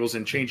what the Bengals,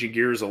 and changing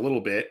gears a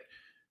little bit,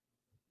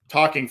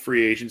 talking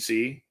free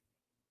agency,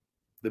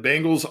 the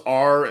Bengals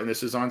are, and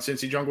this is on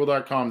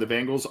CincyJungle.com, the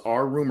Bengals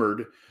are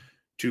rumored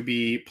to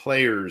be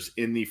players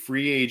in the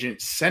free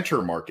agent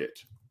center market.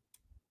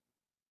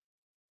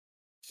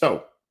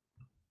 So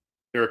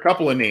there are a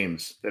couple of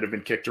names that have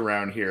been kicked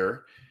around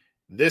here.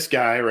 This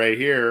guy right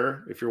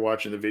here, if you're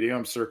watching the video,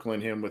 I'm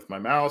circling him with my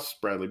mouse.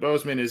 Bradley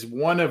Bozeman is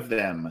one of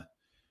them.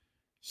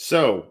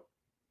 So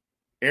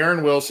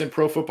Aaron Wilson,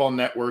 Pro Football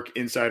Network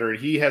insider, and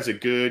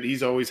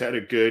he's always had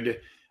a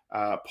good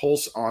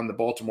pulse on the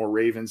Baltimore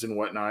Ravens and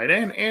whatnot,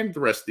 and the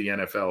rest of the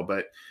NFL.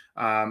 But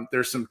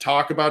there's some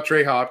talk about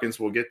Trey Hopkins.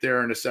 We'll get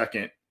there in a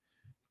second.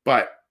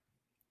 But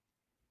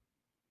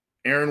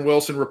Aaron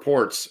Wilson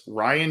reports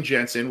Ryan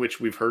Jensen, which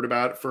we've heard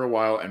about for a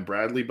while, and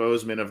Bradley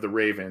Bozeman of the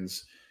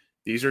Ravens.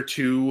 These are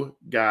two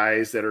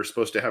guys that are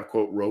supposed to have,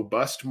 quote,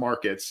 robust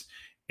markets,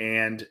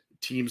 and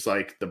teams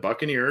like the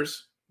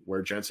Buccaneers,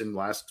 where Jensen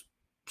last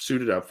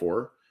suited up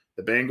for,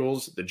 the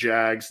Bengals, the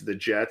Jags, the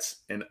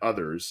Jets, and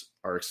others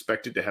are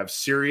expected to have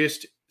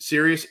serious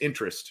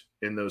interest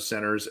in those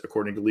centers,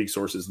 according to league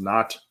sources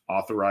not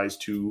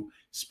authorized to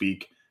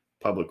speak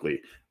publicly.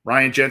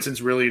 Ryan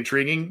Jensen's really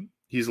intriguing.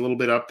 He's a little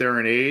bit up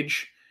there in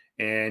age,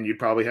 and you'd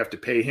probably have to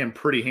pay him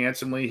pretty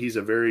handsomely. He's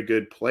a very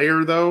good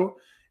player, though,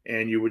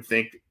 and you would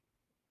think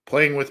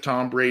playing with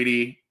Tom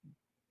Brady,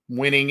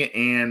 winning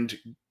a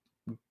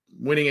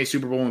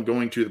Super Bowl and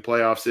going to the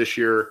playoffs this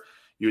year,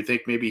 you would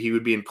think maybe he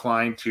would be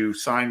inclined to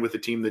sign with a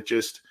team that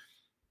just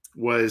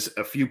was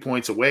a few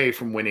points away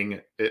from winning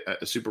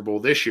a Super Bowl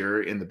this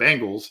year in the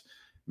Bengals.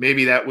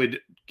 Maybe that would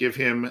give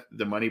him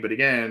the money. But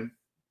again,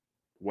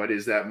 what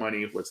is that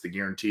money? What's the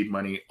guaranteed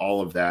money?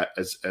 All of that,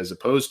 as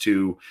opposed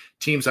to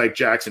teams like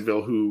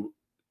Jacksonville, who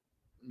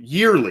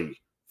yearly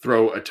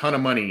throw a ton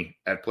of money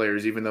at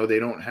players, even though they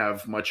don't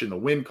have much in the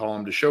win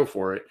column to show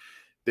for it.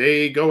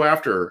 They go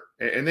after,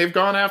 and they've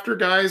gone after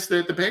guys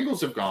that the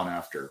Bengals have gone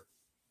after.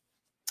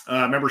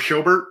 Remember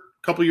Schobert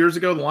a couple years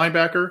ago, the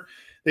linebacker?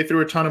 They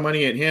threw a ton of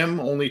money at him,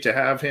 only to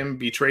have him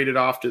be traded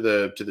off to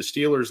the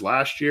Steelers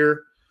last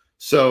year.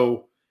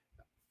 So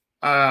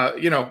At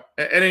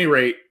any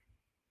rate,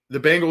 the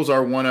Bengals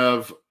are one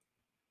of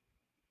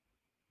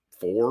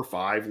 4 or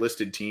 5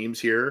 listed teams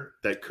here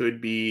that could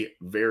be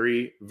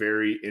very,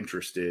 very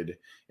interested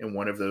in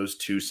one of those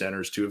 2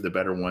 centers, 2 of the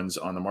better ones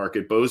on the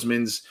market.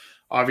 Bozeman's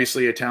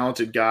obviously a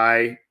talented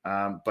guy,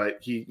 but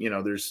he,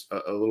 there's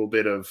a little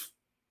bit of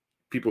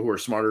people who are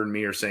smarter than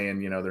me are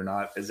saying, they're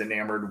not as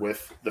enamored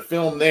with the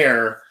film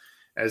there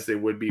as they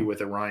would be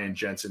with a Ryan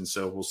Jensen.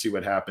 So we'll see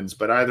what happens.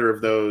 But either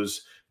of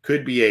those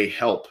could be a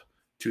help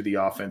to the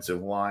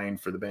offensive line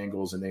for the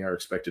Bengals, and they are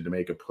expected to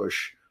make a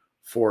push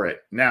for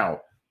it.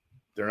 Now,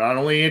 they're not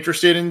only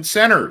interested in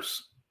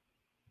centers.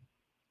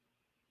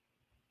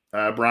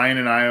 Brian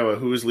in Iowa,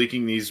 who is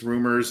leaking these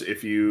rumors?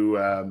 If you,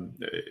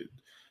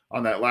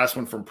 on that last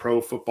one from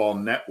Pro Football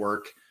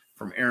Network,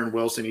 from Aaron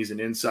Wilson, he's an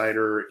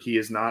insider. He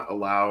is not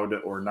allowed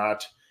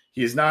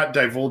he is not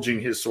divulging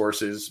his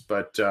sources,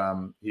 but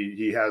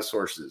he has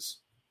sources.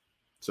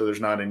 So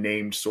there's not a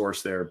named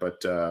source there,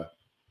 but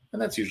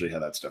and that's usually how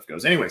that stuff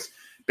goes. Anyways,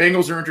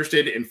 Bengals are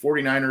interested in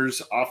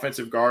 49ers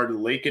offensive guard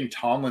Laken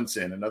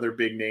Tomlinson, another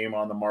big name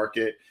on the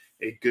market,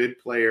 a good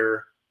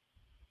player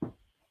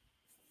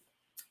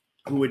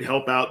who would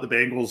help out the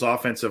Bengals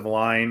offensive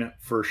line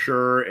for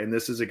sure. And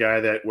this is a guy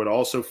that would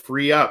also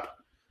free up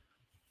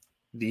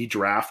the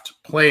draft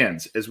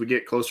plans. As we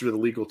get closer to the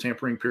legal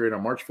tampering period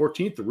on March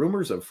 14th, the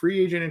rumors of free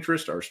agent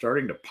interest are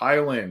starting to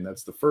pile in.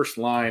 That's the first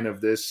line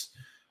of this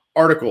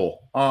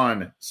article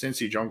on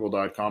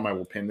CincyJungle.com. I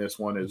will pin this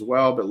one as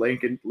well. But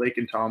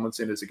Laken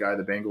Tomlinson is a guy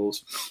the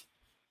Bengals,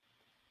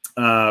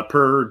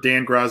 per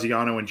Dan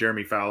Graziano and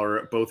Jeremy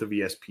Fowler, both of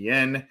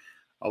ESPN,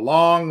 a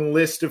long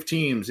list of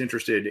teams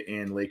interested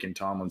in Laken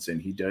Tomlinson.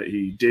 He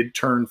did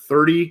turn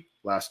 30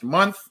 last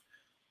month,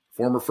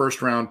 former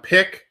first-round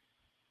pick,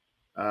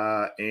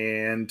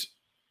 and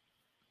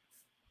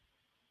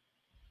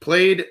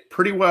played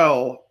pretty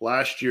well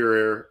last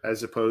year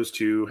as opposed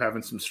to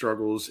having some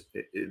struggles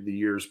the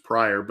years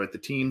prior. But the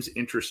teams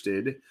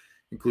interested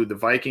include the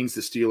Vikings,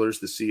 the Steelers,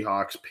 the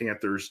Seahawks,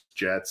 Panthers,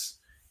 Jets,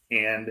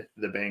 and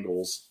the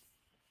Bengals,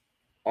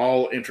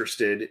 all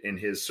interested in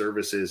his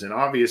services. And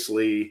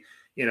obviously,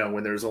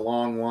 when there's a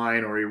long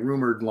line or a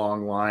rumored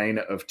long line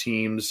of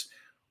teams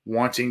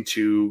wanting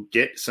to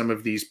get some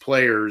of these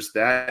players,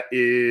 that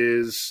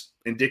is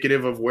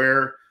indicative of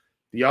where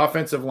the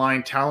offensive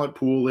line talent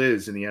pool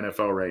is in the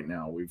NFL right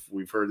now.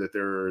 We've heard that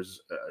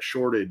there's a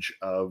shortage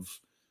of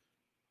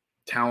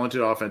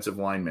talented offensive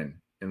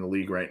linemen in the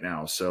league right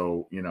now.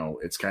 So,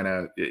 it's kind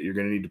of, you're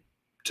going to need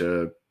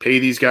to pay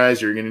these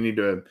guys. You're going to need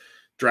to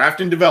draft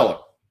and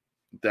develop.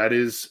 That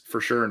is for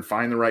sure. And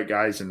find the right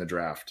guys in the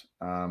draft.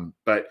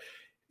 But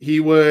he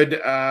would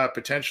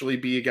potentially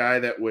be a guy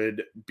that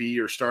would be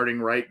your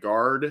starting right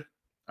guard.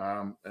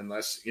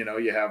 Unless,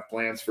 you have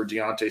plans for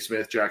Deontay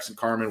Smith, Jackson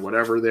Carman,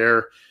 whatever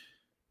there.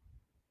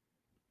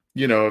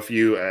 If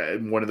you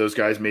one of those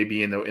guys may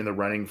be in the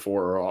running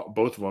for, or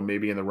both of them may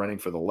be in the running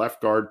for the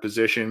left guard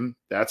position.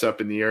 That's up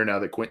in the air now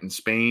that Quentin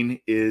Spain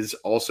is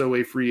also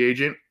a free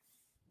agent.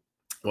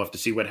 We'll have to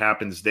see what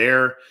happens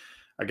there.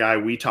 A guy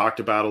we talked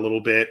about a little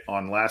bit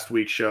on last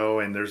week's show,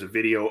 and there's a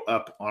video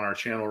up on our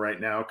channel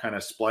right now, kind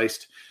of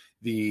spliced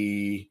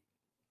the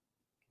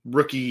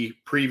rookie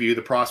preview,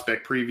 the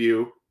prospect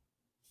preview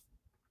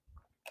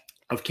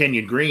of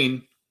Kenyon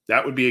Green.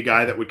 That would be a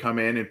guy that would come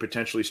in and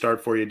potentially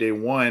start for you day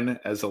one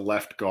as a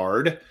left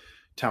guard.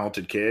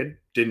 Talented kid.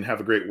 Didn't have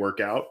a great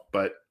workout,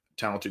 but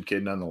talented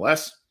kid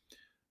nonetheless.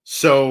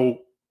 So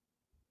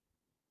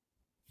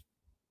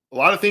a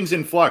lot of things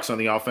in flux on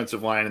the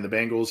offensive line, and the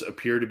Bengals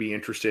appear to be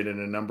interested in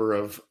a number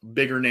of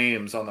bigger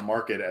names on the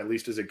market, at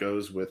least as it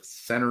goes with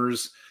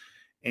centers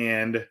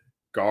and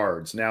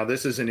guards. Now,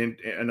 this is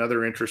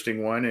another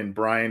interesting one, and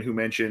Brian, who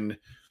mentioned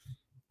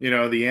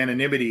the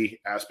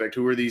anonymity aspect.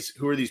 Who are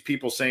these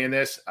people saying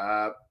this?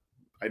 I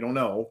don't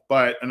know,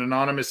 but an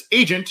anonymous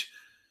agent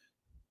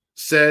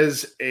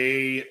says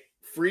a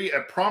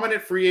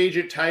prominent free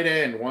agent tight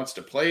end wants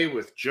to play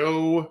with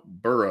Joe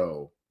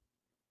Burrow.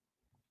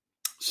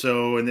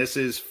 So, and this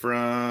is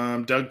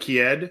from Doug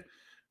Kied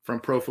from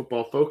Pro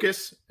Football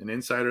Focus, an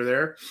insider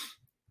there.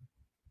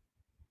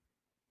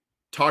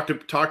 Talk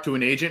to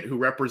an agent who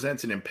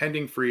represents an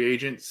impending free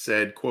agent,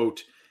 said,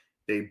 quote,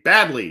 they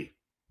badly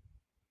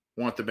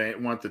want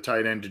the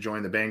tight end to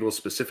join the Bengals,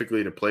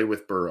 specifically to play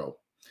with Burrow.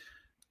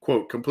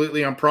 Quote,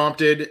 completely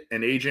unprompted,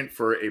 an agent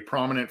for a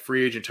prominent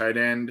free agent tight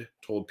end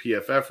told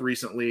PFF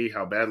recently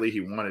how badly he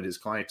wanted his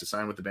client to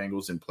sign with the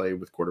Bengals and play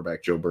with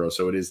quarterback Joe Burrow.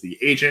 So it is the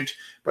agent,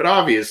 but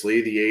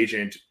obviously the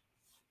agent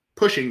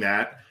pushing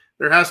that,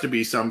 there has to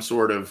be some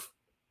sort of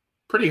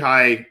pretty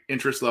high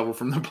interest level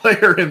from the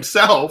player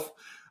himself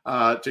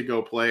to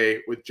go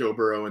play with Joe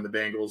Burrow and the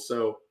Bengals.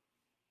 So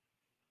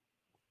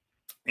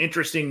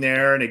interesting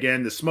there. And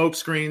again, the smoke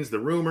screens, the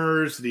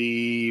rumors,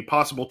 the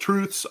possible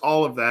truths,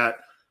 all of that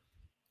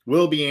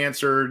will be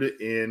answered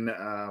in,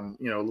 a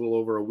little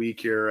over a week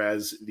here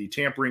as the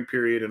tampering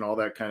period and all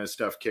that kind of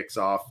stuff kicks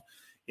off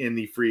in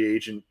the free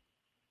agent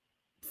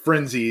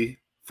frenzy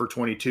for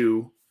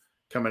 22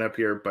 coming up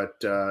here, but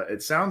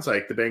it sounds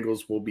like the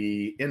Bengals will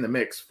be in the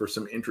mix for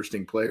some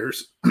interesting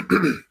players.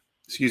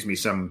 Excuse me,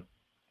 some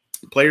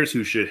players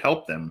who should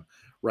help them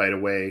right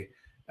away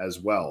as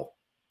well.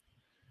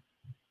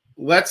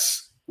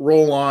 Let's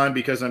roll on,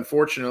 because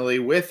unfortunately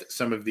with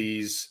some of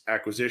these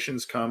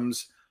acquisitions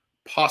comes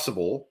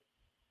possible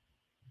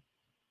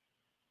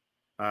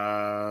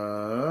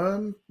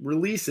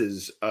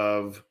releases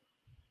of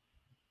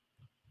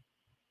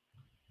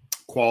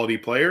quality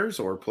players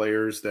or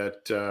players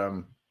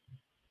that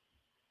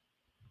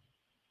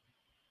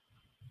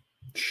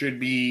should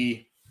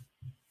be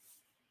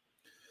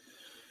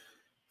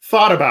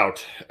thought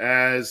about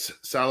as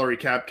salary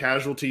cap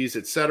casualties,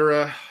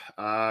 etc.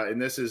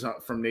 And this is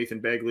from Nathan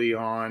Begley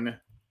on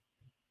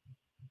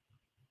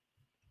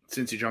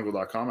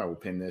CincyJungle.com. I will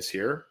pin this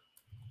here.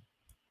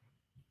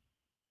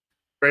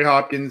 Trey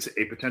Hopkins,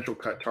 a potential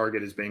cut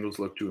target as Bengals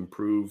look to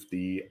improve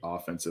the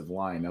offensive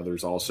line. Now,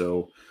 there's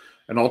also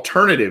an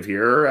alternative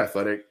here.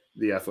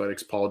 The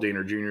Athletic's Paul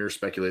Dehner Jr.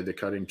 speculated that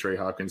cutting Trey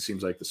Hopkins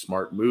seems like the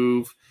smart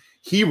move.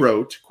 He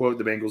wrote, quote,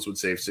 the Bengals would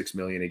save $6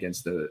 million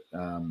against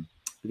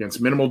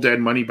minimal dead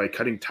money by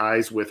cutting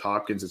ties with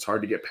Hopkins. It's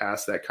hard to get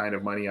past that kind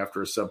of money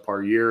after a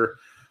subpar year.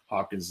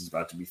 Hopkins is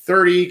about to be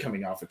 30,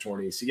 coming off a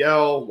torn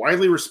ACL,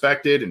 widely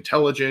respected,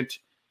 intelligent,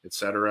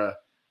 etc.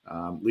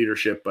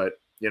 Leadership, but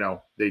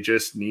they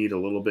just need a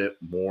little bit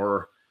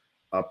more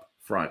up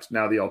front.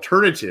 Now, the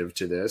alternative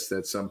to this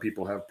that some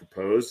people have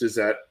proposed is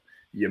that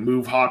you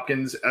move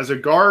Hopkins as a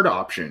guard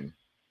option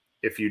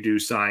if you do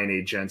sign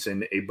a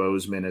Jensen, a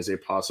Bozeman as a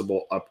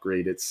possible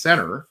upgrade at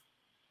center,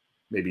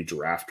 maybe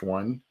draft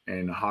one,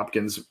 and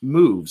Hopkins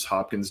moves.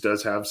 Hopkins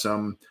does have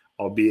some,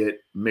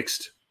 albeit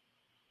mixed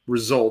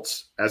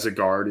results as a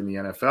guard in the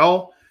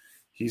NFL.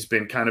 He's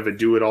been kind of a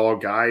do-it-all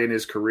guy in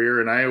his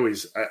career. And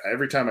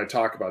every time I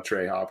talk about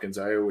Trey Hopkins,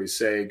 I always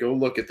say, go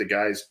look at the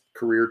guy's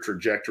career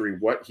trajectory,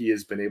 what he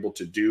has been able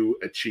to do,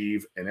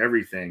 achieve, and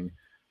everything.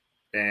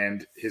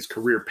 And his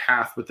career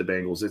path with the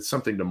Bengals, it's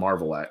something to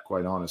marvel at,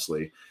 quite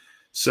honestly.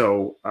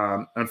 So,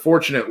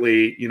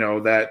 unfortunately,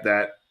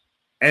 that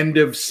end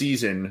of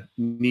season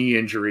knee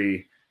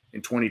injury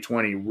in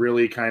 2020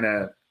 really kind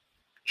of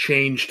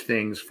changed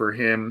things for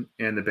him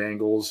and the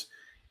Bengals.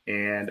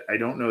 And I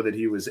don't know that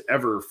he was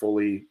ever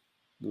fully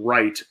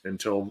right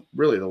until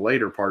really the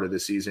later part of the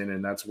season.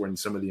 And that's when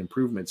some of the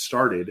improvements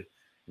started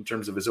in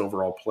terms of his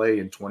overall play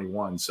in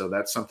 21. So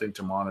that's something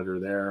to monitor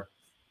there.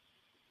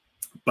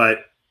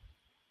 But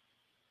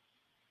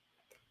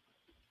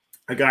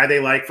a guy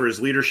they like for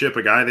his leadership,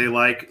 a guy they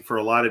like for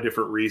a lot of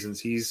different reasons.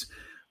 He's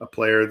a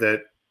player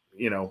that,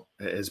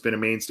 has been a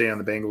mainstay on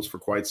the Bengals for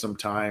quite some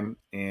time.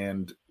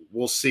 And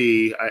we'll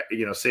see,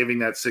 saving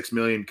that $6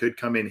 million could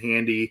come in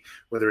handy,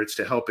 whether it's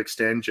to help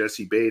extend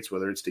Jessie Bates,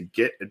 whether it's to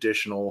get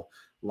additional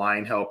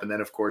line help. And then,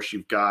 of course,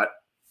 you've got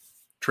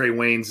Trey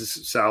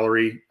Wayne's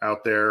salary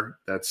out there.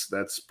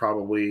 That's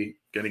probably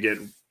going to get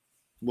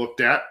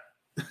looked at.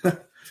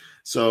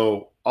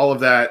 So all of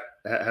that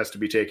has to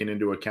be taken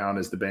into account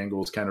as the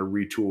Bengals kind of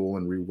retool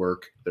and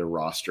rework their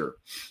roster.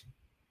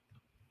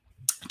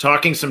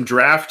 Talking some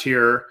draft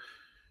here,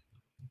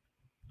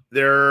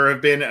 there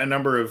have been a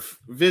number of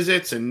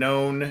visits and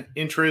known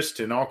interest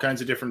and all kinds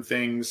of different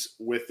things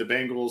with the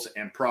Bengals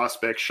and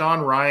prospects. Sean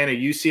Rhyan, a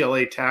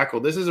UCLA tackle.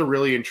 This is a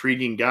really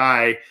intriguing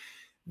guy.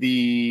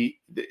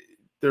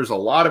 There's a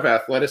lot of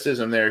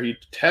athleticism there. He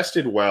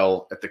tested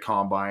well at the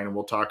combine, and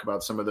we'll talk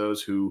about some of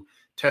those who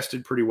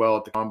tested pretty well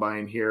at the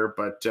combine here.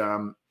 But,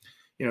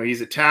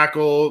 he's a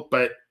tackle,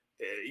 but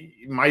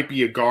he might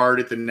be a guard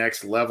at the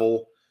next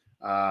level.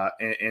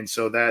 And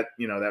so that,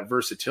 that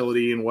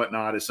versatility and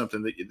whatnot is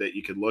something that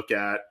you could look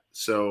at.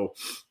 So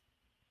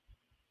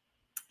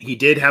he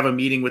did have a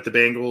meeting with the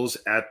Bengals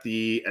at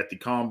the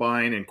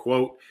combine, and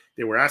quote,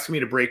 they were asking me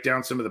to break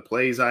down some of the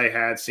plays I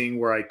had, seeing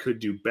where I could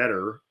do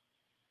better.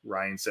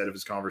 Ryan said of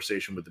his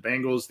conversation with the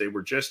Bengals, they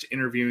were just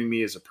interviewing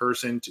me as a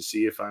person to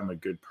see if I'm a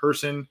good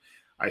person.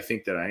 I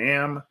think that I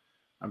am.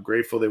 I'm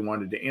grateful they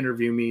wanted to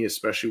interview me,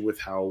 especially with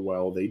how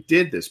well they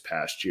did this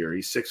past year.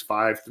 He's 6'5",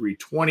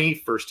 320,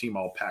 first team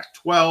all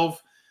Pac-12.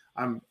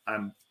 I'm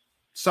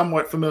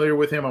somewhat familiar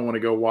with him. I want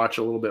to go watch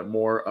a little bit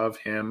more of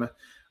him.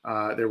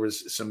 There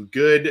was a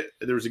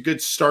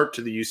good start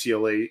to the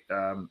UCLA,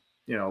 a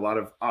lot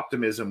of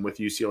optimism with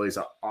UCLA's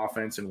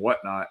offense and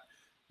whatnot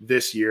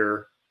this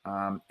year.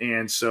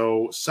 And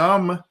so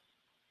some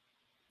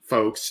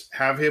folks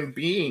have him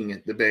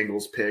being the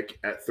Bengals pick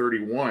at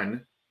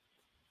 31.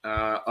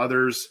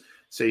 Others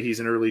say he's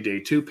an early day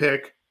 2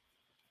 pick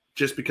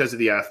just because of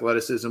the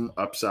athleticism,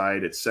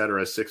 upside,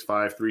 etc. 6'5",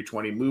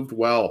 320, moved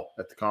well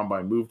at the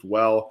combine, moved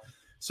well.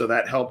 So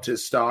that helped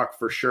his stock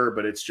for sure,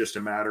 but it's just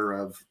a matter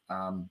of,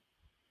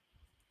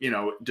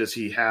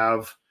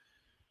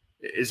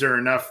 is there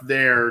enough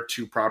there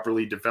to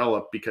properly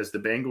develop? Because the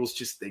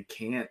Bengals they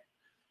can't,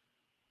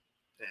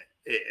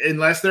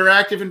 unless they're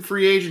active in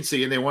free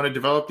agency and they want to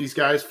develop these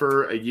guys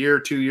for a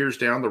year, 2 years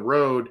down the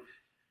road.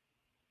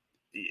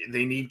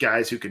 They need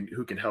guys who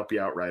can help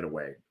you out right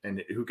away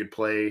and who could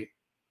play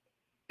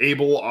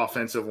able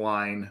offensive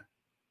line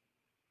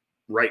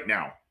right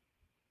now.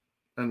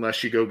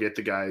 unless you go get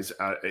the guys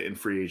out in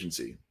free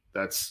agency.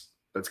 That's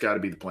got to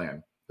be the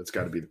plan. That's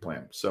got to be the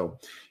plan. So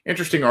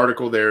interesting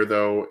article there,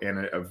 though, and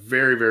a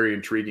very, very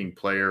intriguing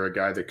player, a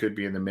guy that could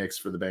be in the mix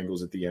for the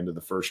Bengals at the end of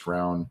the first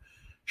round,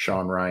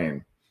 Sean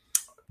Rhyan.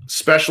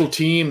 Special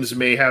teams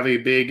may have a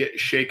big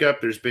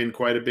shakeup. There's been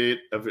quite a bit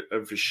of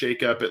a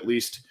shakeup, at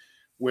least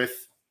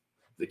with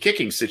the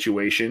kicking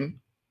situation.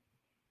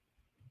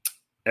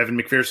 Evan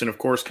McPherson, of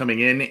course, coming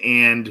in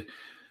and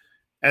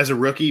as a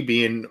rookie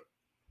being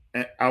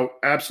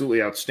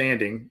absolutely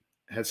outstanding,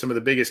 had some of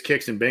the biggest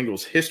kicks in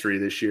Bengals history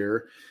this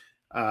year.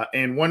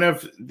 And one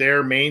of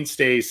their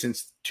mainstays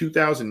since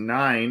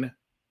 2009,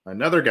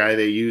 another guy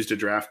they used a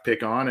draft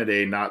pick on at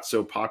a not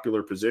so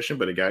popular position,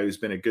 but a guy who's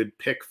been a good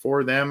pick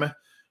for them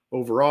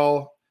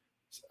overall.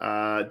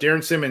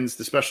 Darren Simmons,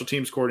 the special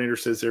teams coordinator,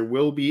 says there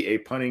will be a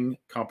punting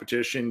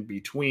competition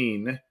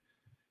between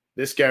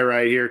this guy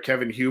right here,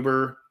 Kevin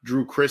Huber,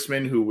 Drew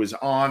Chrisman, who was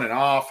on and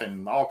off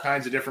and all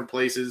kinds of different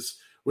places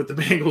with the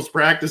Bengals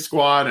practice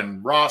squad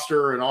and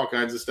roster and all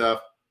kinds of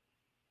stuff.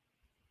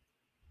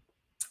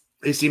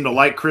 They seem to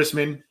like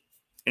Chrisman,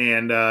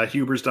 and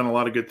Huber's done a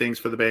lot of good things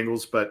for the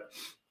Bengals, but,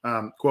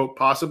 quote,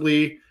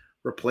 possibly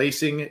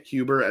replacing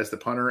Huber as the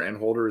punter and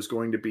holder is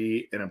going to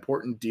be an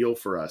important deal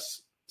for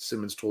us,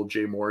 Simmons told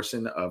Jay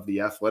Morrison of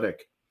The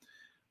Athletic.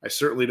 I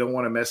certainly don't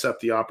want to mess up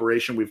the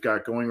operation we've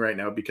got going right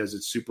now because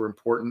it's super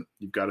important.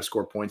 You've got to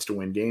score points to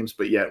win games,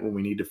 but yet when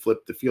we need to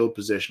flip the field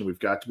position, we've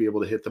got to be able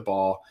to hit the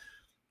ball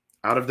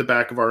out of the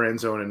back of our end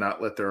zone and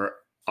not let their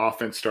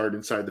offense start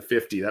inside the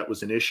 50. That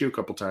was an issue a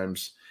couple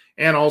times.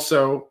 And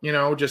also,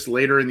 just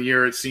later in the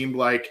year, it seemed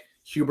like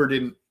Huber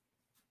didn't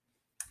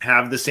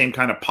have the same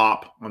kind of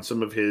pop on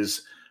some of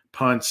his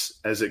punts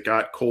as it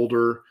got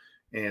colder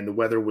and the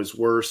weather was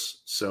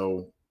worse.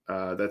 So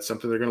that's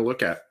something they're going to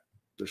look at.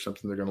 There's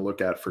something they're going to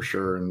look at for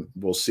sure, and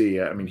we'll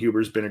see. I mean,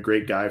 Huber's been a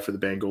great guy for the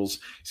Bengals.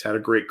 He's had a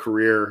great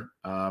career.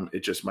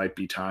 It just might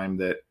be time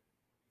that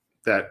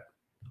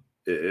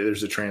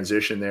there's a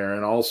transition there.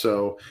 And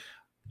also,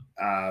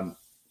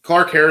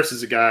 Clark Harris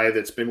is a guy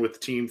that's been with the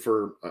team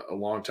for a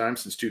long time,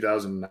 since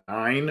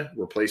 2009,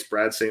 replaced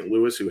Brad St.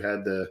 Louis, who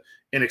had the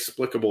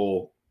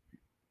inexplicable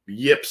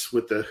yips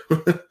with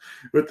the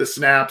with the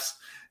snaps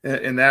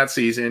in that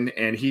season,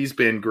 and he's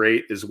been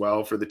great as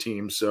well for the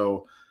team.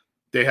 So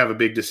they have a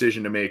big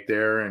decision to make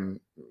there, and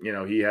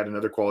he had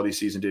another quality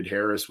season, did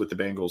Harris, with the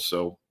Bengals.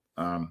 So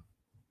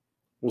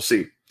we'll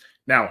see.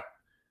 Now,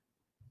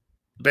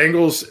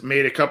 Bengals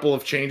made a couple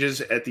of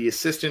changes at the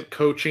assistant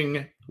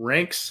coaching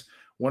ranks,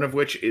 one of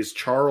which is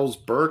Charles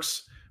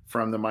Burks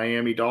from the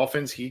Miami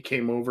Dolphins. He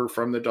came over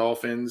from the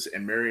Dolphins,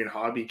 and Marion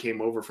Hobby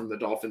came over from the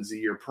Dolphins the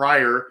year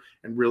prior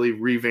and really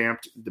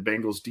revamped the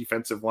Bengals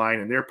defensive line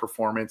and their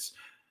performance.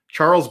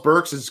 Charles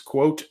Burks is,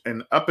 quote,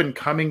 an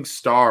up-and-coming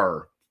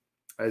star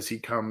as he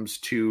comes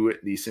to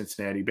the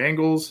Cincinnati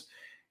Bengals.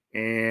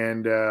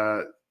 And,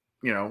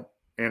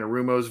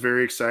 Anarumo's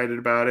very excited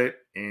about it.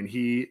 And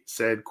he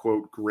said,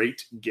 quote,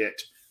 great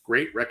get,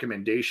 great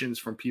recommendations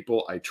from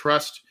people I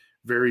trust,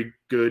 very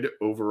good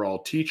overall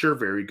teacher,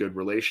 very good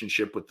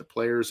relationship with the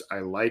players. I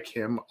like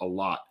him a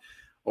lot.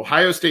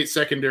 Ohio State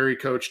secondary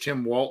coach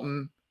Tim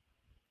Walton,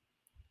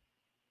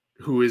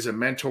 who is a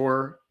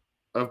mentor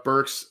of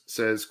Burks,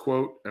 says,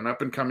 quote, an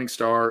up-and-coming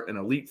star, an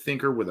elite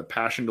thinker with a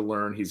passion to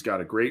learn. He's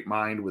got a great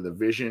mind with a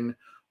vision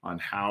on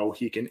how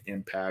he can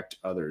impact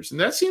others. And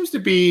that seems to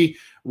be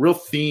a real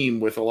theme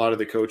with a lot of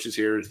the coaches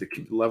here, is the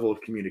level of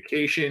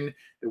communication,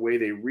 the way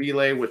they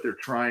relay what they're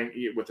trying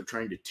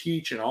to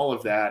teach, and all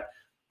of that.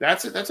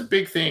 That's a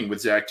big thing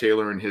with Zach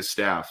Taylor and his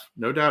staff,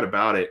 no doubt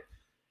about it.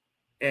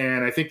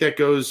 And I think that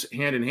goes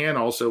hand in hand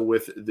also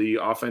with the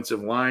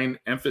offensive line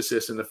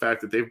emphasis and the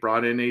fact that they've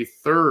brought in a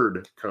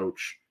third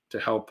coach to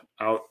help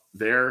out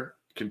there,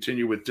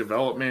 continue with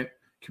development,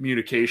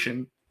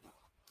 communication,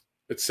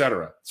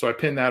 etc. So I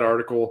pinned that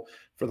article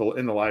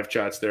in the live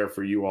chats there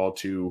for you all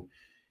to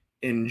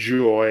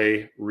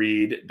enjoy,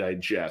 read,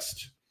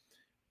 digest.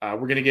 We're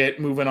going to get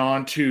moving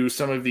on to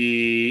some of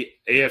the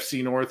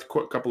AFC North,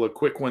 a couple of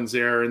quick ones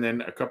there, and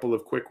then a couple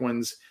of quick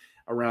ones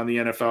around the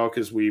NFL,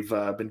 because we've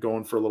been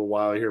going for a little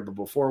while here. But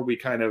before we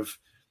kind of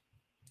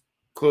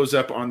close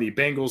up on the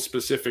Bengals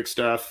specific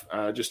stuff,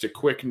 just a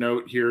quick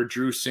note here.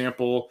 Drew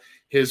Sample,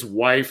 his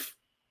wife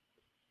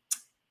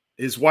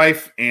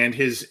and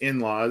his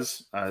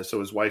in-laws, so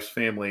his wife's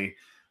family,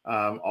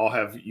 all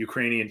have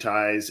Ukrainian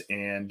ties.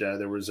 And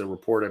there was a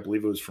report, I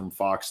believe it was from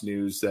Fox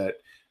News, that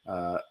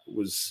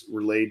was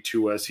relayed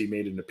to us. He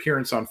made an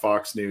appearance on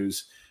Fox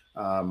News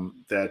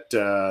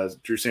that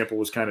Drew Sample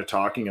was kind of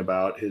talking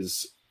about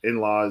his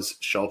in-laws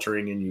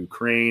sheltering in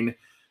Ukraine.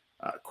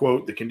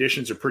 Quote, the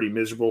conditions are pretty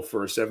miserable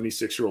for a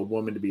 76-year-old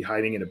woman to be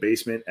hiding in a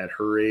basement at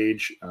her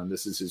age.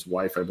 This is his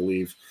wife, I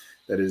believe,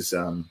 that is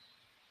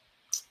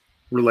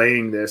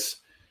relaying this.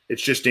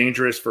 It's just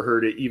dangerous for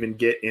her to even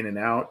get in and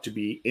out. To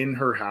be in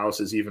her house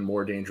is even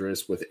more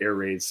dangerous with air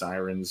raid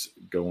sirens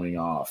going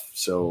off.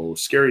 So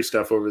scary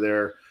stuff over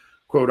there.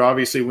 Quote,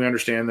 obviously, we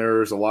understand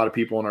there's a lot of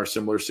people in our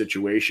similar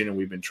situation, and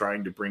we've been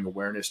trying to bring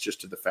awareness just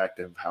to the fact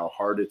of how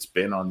hard it's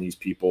been on these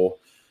people.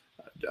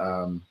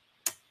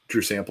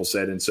 Drew Sample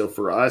said. And so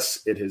for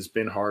us, it has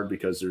been hard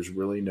because there's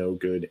really no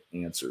good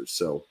answers.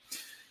 So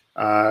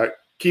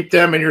keep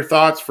them in your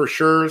thoughts for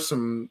sure.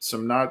 Some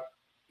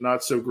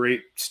not so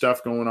great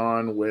stuff going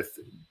on with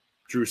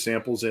Drew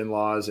Sample's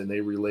in-laws, and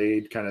they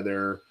relayed kind of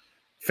their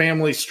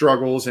family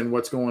struggles and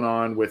what's going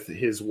on with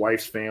his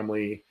wife's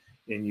family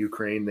in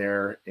Ukraine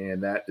there.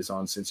 And that is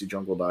on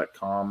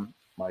CincyJungle.com.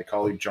 My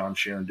colleague John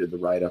Sheeran did the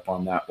write-up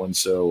on that one,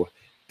 so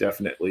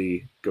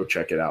definitely go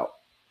check it out.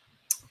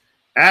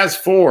 As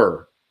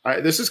for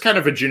this is kind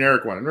of a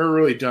generic one. I've never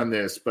really done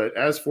this, but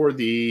as for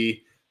this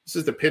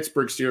is the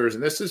Pittsburgh Steelers,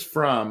 and this is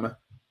from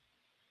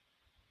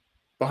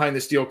Behind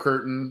the Steel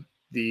Curtain,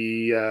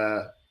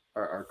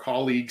 our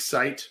colleague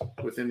site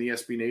within the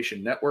SB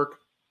Nation network.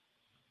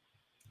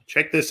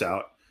 Check this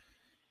out.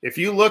 If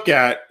you look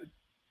at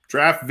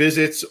draft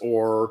visits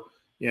or,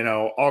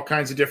 all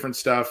kinds of different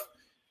stuff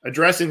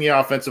addressing the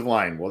offensive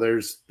line, well,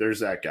 there's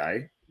that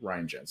guy,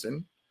 Ryan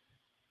Jensen.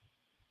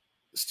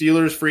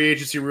 Steelers free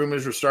agency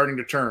rumors are starting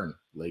to turn.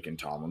 Laken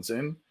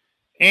Tomlinson.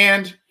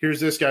 And here's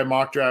this guy,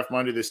 Mock Draft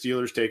Monday. The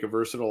Steelers take a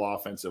versatile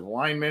offensive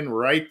lineman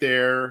right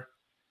there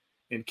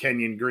in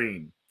Kenyon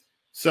Green.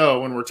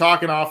 So when we're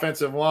talking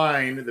offensive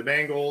line, the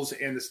Bengals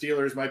and the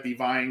Steelers might be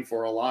vying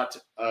for a lot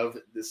of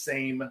the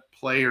same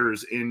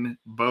players in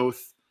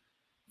both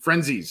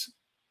frenzies.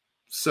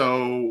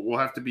 So we'll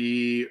have to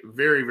be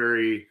very,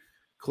 very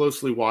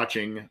closely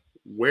watching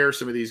where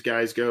some of these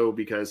guys go,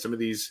 because some of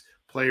these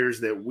players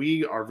that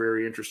we are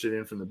very interested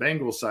in from the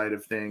Bengals side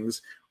of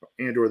things,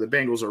 and or the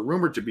Bengals are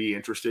rumored to be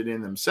interested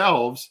in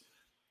themselves,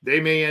 they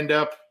may end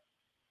up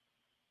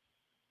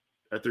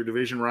at their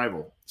division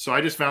rival. So I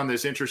just found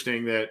this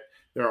interesting that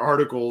there are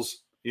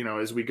articles,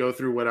 as we go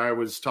through what I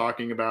was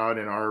talking about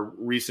in our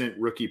recent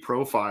rookie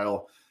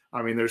profile.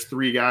 I mean, there's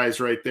three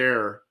guys right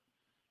there,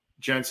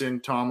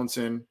 Jensen,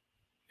 Tomlinson,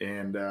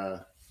 and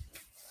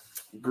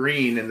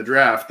Green in the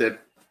draft, that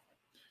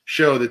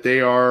show that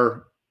they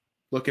are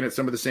looking at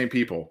some of the same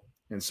people.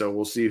 And so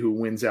we'll see who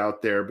wins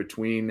out there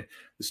between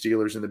the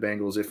Steelers and the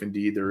Bengals, if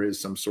indeed there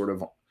is some sort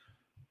of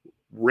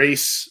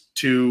race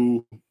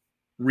to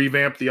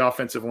revamp the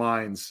offensive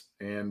lines.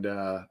 And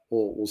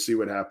we'll see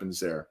what happens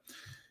there.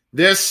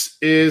 This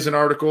is an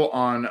article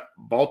on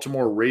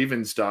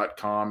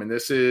BaltimoreRavens.com. And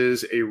this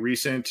is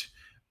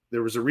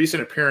there was a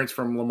recent appearance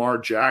from Lamar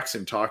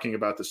Jackson talking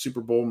about the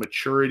Super Bowl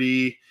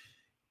maturity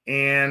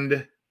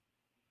and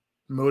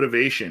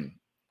motivation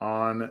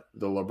on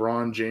the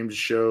LeBron James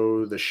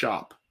show, The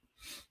Shop.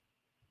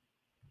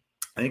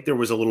 I think there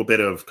was a little bit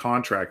of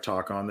contract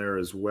talk on there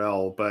as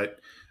well, but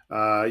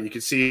you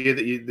can see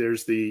that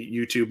there's the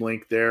YouTube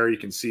link there. You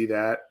can see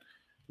that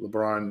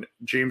LeBron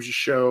James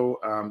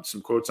show,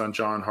 some quotes on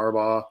John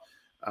Harbaugh.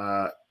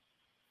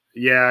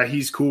 Yeah,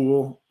 he's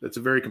cool. That's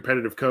a very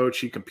competitive coach.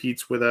 He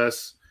competes with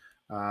us.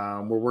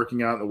 We're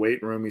working out in the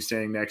weight room. He's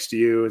standing next to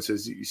you and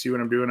says, "You see what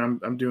I'm doing?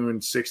 I'm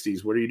doing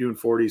 60s. What are you doing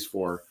 40s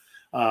for?"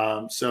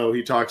 So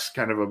he talks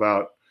kind of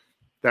about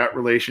that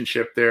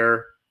relationship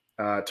there,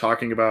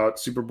 talking about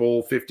Super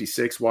Bowl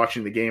 56,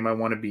 watching the game. I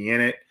want to be in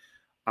it.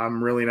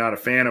 I'm really not a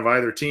fan of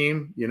either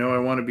team. I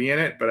want to be in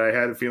it, but I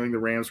had a feeling the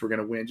Rams were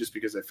going to win just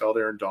because I felt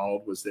Aaron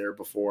Donald was there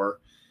before.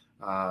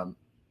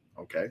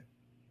 Okay.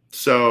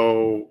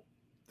 So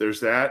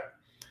there's that.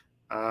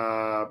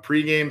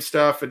 Pre-game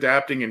stuff,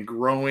 adapting and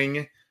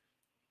growing.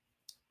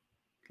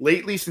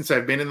 Lately, since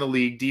I've been in the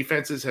league,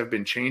 defenses have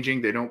been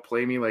changing. They don't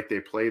play me like they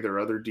play their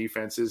other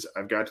defenses.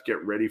 I've got to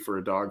get ready for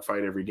a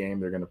dogfight every game.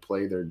 They're going to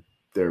play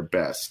their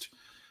best.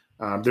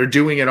 They're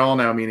doing it all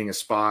now, meaning a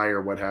spy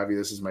or what have you.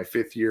 This is my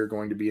 5th year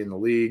going to be in the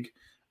league.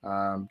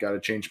 Got to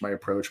change my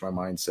approach, my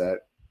mindset,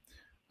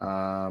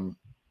 and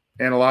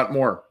a lot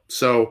more.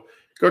 So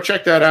go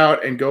check that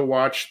out and go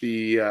watch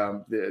the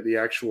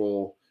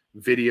actual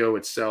video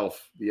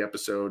itself, the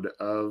episode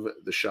of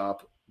The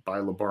Shop by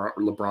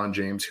LeBron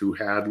James, who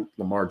had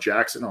Lamar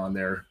Jackson on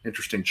there.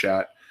 Interesting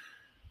chat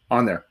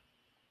on there.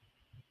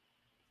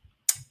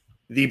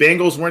 The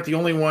Bengals weren't the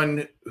only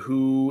one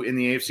who in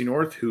the AFC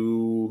North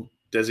who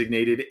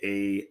designated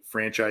a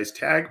franchise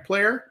tag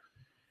player.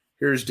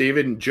 Here's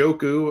David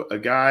Njoku, a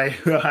guy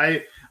who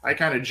I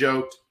kind of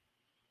joked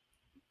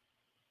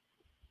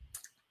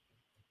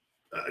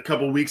a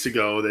couple of weeks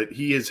ago that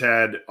he has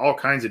had all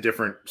kinds of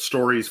different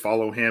stories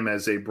follow him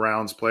as a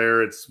Browns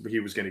player. He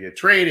was going to get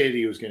traded.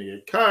 He was going to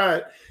get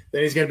cut.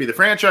 Then he's going to be the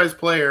franchise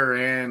player.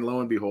 And lo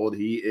and behold,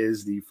 he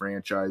is the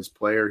franchise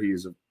player. He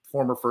is a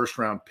former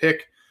first-round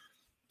pick.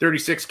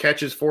 36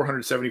 catches,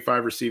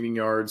 475 receiving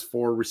yards,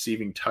 4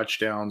 receiving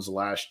touchdowns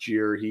last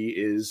year. He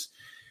is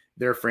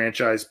their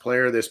franchise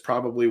player. This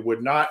probably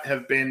would not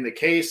have been the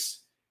case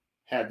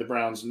had the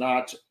Browns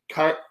not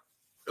cut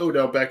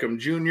Odell Beckham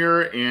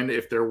Jr. and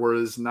if there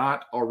was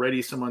not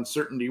already some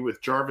uncertainty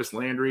with Jarvis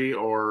Landry,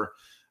 or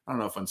I don't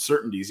know if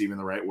uncertainty is even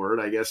the right word.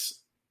 I guess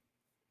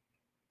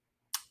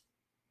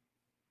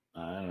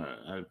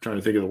I'm trying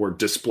to think of the word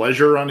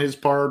displeasure on his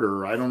part,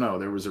 or I don't know.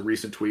 There was a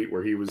recent tweet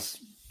where he was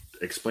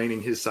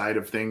explaining his side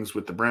of things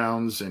with the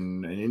Browns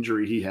and an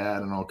injury he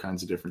had and all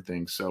kinds of different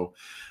things. So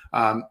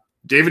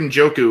David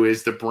Njoku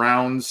is the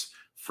Browns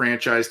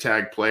franchise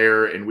tag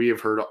player, and we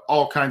have heard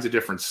all kinds of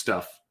different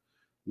stuff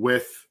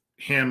with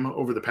him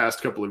over the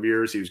past couple of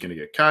years. He was going to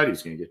get cut. He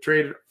was going to get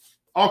traded,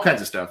 all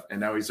kinds of stuff. And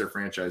now he's their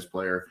franchise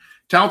player.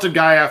 Talented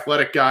guy,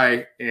 athletic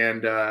guy.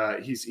 And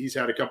he's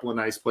had a couple of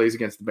nice plays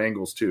against the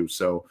Bengals too.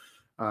 So,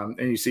 and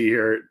you see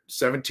here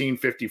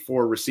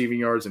 1754 receiving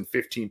yards and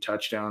 15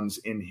 touchdowns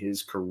in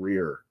his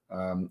career.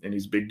 And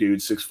he's a big dude,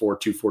 6'4",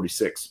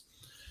 246.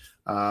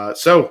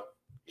 So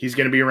he's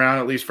going to be around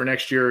at least for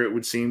next year, it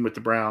would seem, with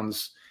the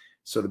Browns.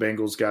 So the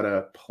Bengals got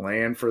a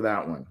plan for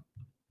that one.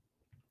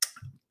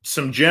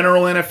 Some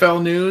general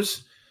NFL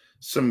news,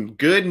 some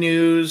good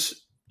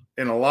news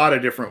in a lot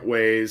of different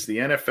ways. The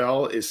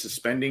NFL is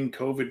suspending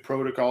COVID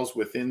protocols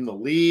within the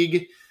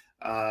league.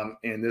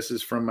 And this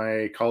is from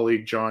my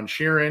colleague, John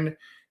Sheeran.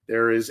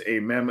 There is a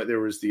memo. There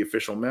was the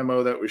official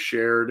memo that was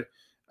shared.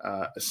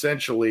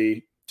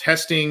 Essentially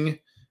testing.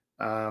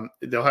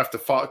 They'll have to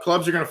follow,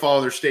 clubs are going to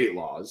follow their state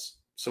laws.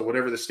 So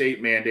whatever the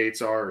state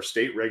mandates are or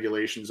state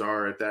regulations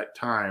are at that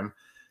time,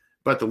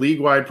 but the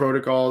league-wide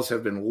protocols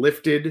have been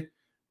lifted.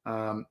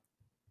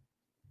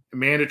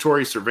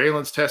 Mandatory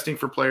surveillance testing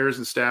for players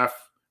and staff,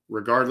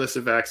 regardless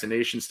of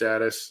vaccination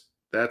status,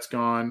 that's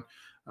gone.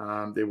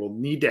 They will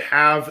need to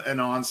have an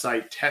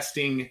on-site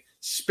testing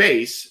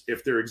space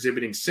if they're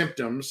exhibiting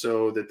symptoms,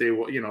 so that they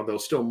will, they'll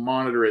still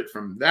monitor it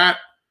from that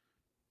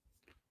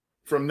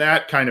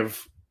kind of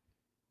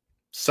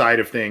side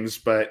of things,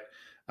 but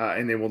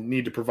and they will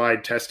need to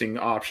provide testing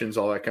options,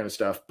 all that kind of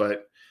stuff.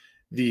 But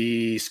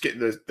the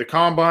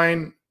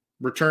combine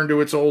returned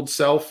to its old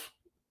self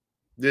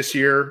this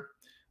year.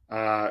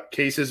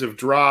 Cases have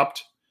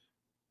dropped.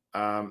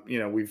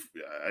 The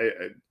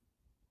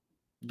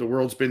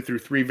world's been through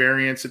 3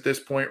 variants at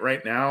this point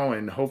right now,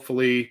 and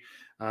hopefully,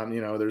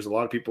 there's a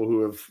lot of people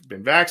who have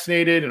been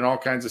vaccinated and all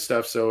kinds of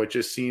stuff. So it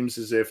just seems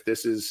as if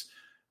this is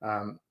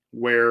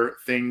where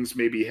things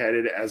may be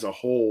headed as a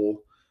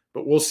whole.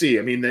 But we'll see.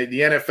 I mean, the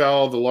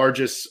NFL, the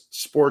largest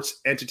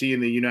sports entity in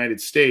the United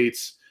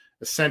States,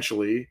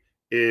 essentially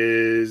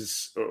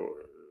is,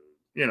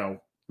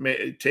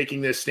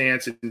 taking this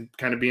stance and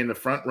kind of being the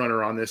front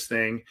runner on this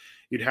thing.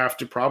 You'd have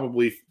to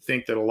probably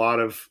think that a lot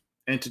of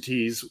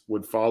entities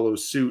would follow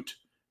suit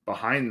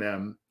behind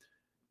them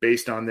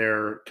based on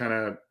their kind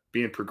of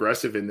being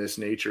progressive in this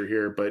nature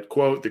here. But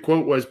the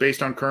quote was,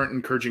 based on current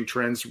encouraging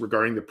trends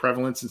regarding the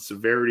prevalence and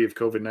severity of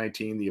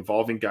COVID-19, the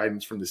evolving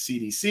guidance from the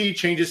CDC,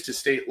 changes to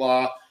state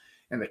law,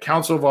 and the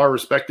council of our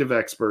respective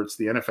experts,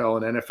 the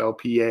NFL and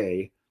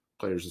NFLPA,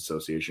 Players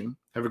Association,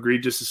 have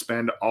agreed to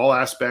suspend all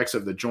aspects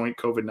of the joint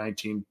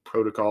COVID-19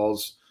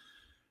 protocols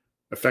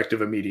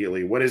effective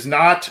immediately. What is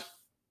not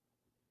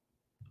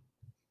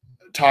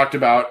talked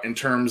about in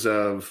terms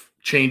of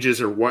changes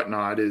or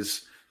whatnot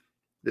is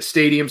the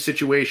stadium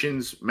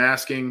situations,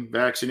 masking,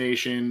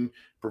 vaccination,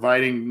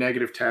 providing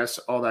negative tests,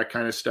 all that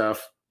kind of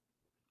stuff.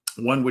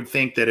 One would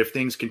think that if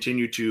things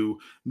continue to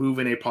move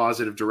in a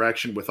positive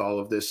direction with all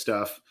of this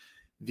stuff,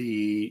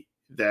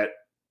 that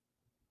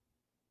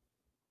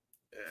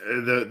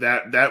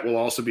will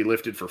also be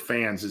lifted for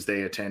fans as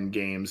they attend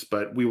games.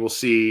 But we will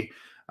see,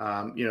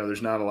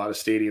 there's not a lot of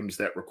stadiums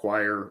that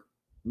require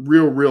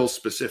real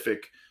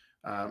specific,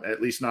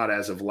 at least not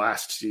as of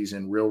last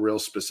season, real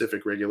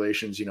specific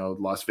regulations.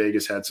 Las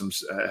Vegas had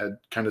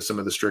kind of some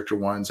of the stricter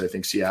ones. I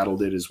think Seattle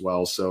did as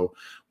well. So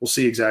we'll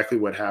see exactly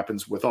what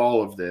happens with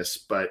all of this.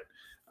 But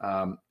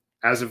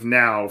as of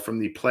now, from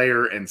the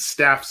player and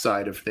staff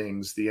side of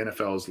things, the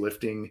NFL is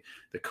lifting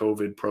the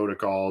COVID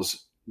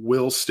protocols.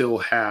 Will still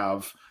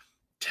have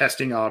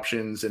testing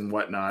options and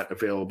whatnot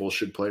available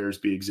should players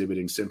be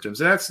exhibiting symptoms.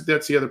 And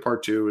that's the other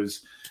part too,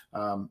 is,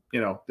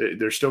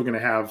 they're still going to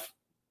have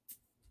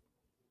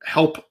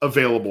help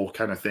available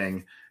kind of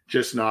thing,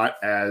 just not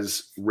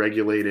as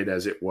regulated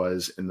as it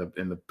was in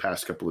the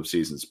past couple of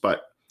seasons.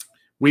 But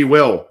we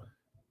will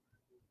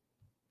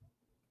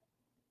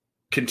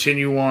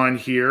continue on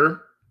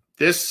here.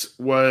 This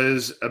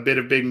was a bit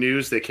of big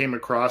news that came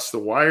across the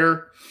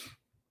wire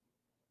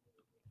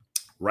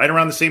right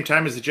around the same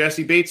time as the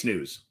Jessie Bates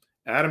news.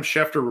 Adam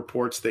Schefter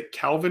reports that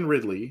Calvin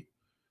Ridley,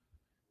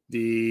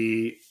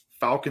 the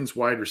Falcons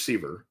wide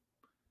receiver,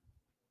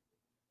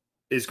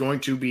 is going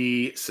to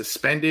be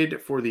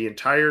suspended for the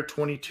entire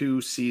 22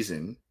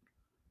 season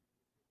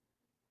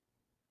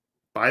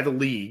by the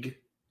league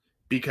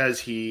because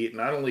he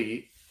not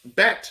only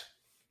bet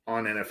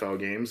on NFL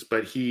games,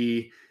 but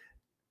he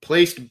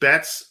placed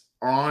bets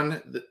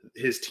on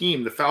his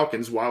team, the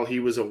Falcons, while he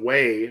was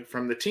away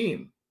from the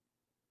team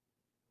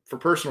for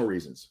personal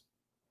reasons.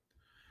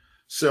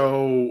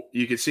 So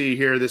you can see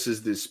here, this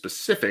is the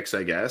specifics,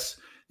 I guess.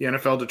 The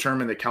NFL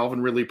determined that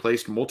Calvin Ridley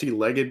placed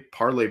multi-legged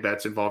parlay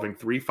bets involving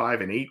 3,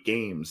 5, and 8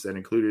 games that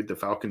included the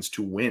Falcons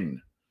to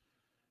win.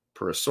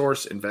 Per a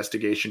source,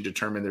 investigation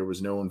determined there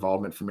was no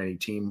involvement from any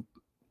team,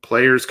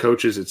 players,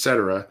 coaches,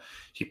 etc.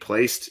 He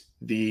placed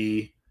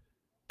the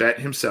bet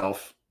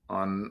himself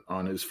on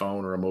his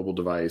phone or a mobile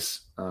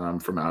device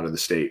from out of the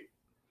state.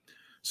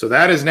 So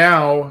that is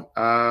now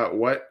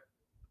what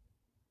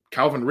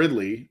Calvin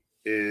Ridley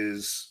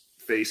is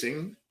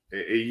facing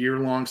a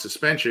year-long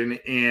suspension,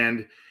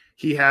 and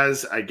he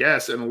has, I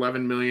guess, an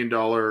 $11 million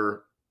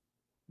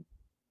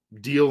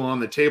deal on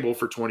the table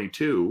for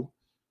 22.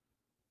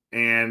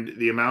 And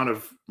the amount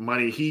of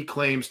money he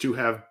claims to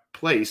have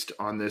placed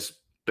on this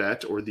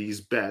bet or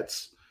these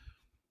bets,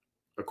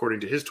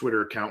 according to his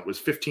Twitter account, was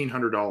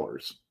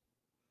 $1,500.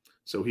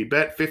 So he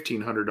bet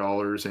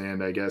 $1,500,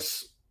 and I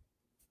guess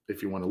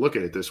if you want to look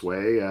at it this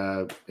way,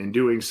 in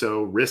doing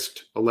so,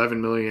 risked $11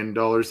 million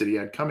that he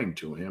had coming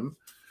to him.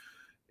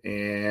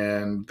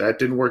 And that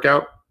didn't work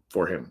out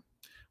for him.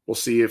 We'll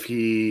see if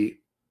he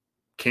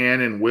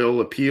can and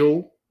will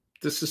appeal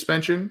the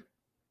suspension.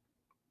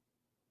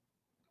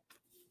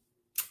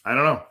 I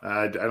don't know.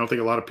 I don't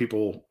think a lot of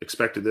people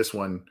expected this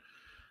one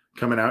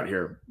coming out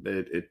here.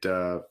 It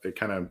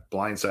kind of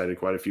blindsided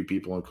quite a few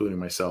people, including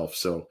myself.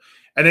 So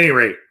at any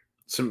rate,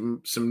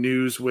 some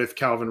news with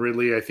Calvin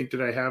Ridley. I think,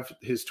 did I have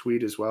his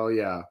tweet as well?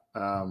 Yeah.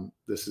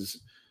 This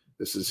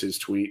is his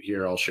tweet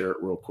here. I'll share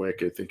it real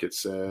quick. I think it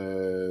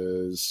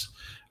says,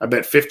 I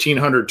bet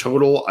 1,500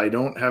 total. I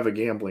don't have a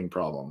gambling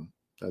problem.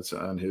 That's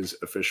on his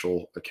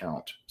official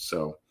account.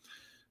 So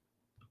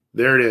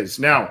there it is.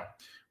 Now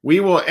we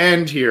will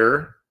end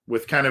here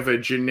with kind of a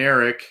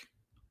generic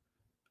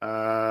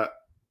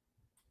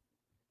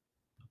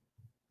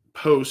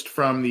post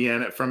from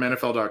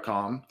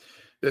NFL.com.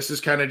 This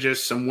is kind of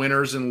just some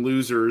winners and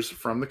losers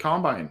from the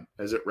Combine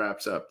as it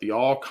wraps up. The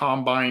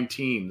All-Combine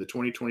team, the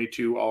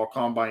 2022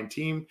 All-Combine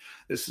team.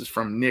 This is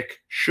from Nick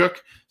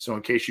Shook. So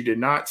in case you did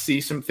not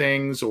see some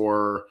things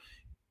or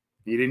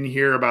you didn't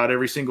hear about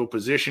every single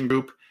position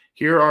group,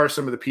 here are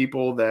some of the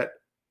people that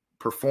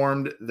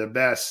performed the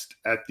best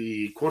at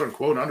the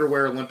quote-unquote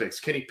underwear Olympics.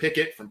 Kenny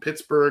Pickett from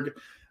Pittsburgh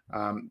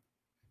ran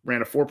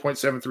a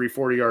 4.73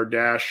 40-yard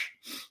dash.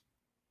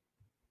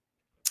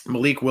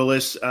 Malik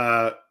Willis,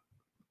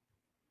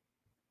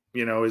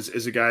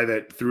 is a guy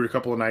that threw a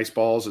couple of nice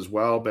balls as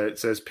well, but it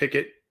says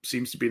Pickett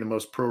seems to be the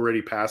most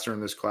pro-ready passer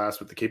in this class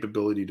with the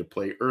capability to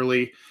play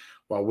early,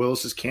 while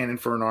Willis's cannon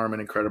for an arm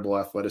and incredible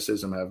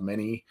athleticism have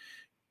many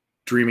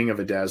dreaming of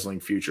a dazzling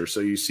future.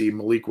 So you see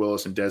Malik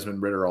Willis and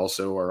Desmond Ridder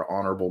also are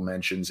honorable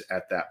mentions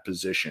at that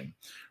position.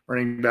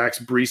 Running backs,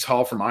 Breece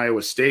Hall from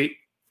Iowa State.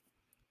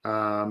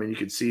 And you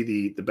can see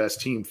the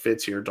best team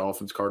fits here: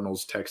 Dolphins,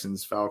 Cardinals,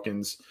 Texans,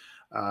 Falcons.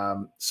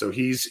 So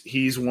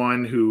he's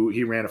one who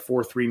he ran a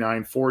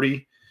 4.39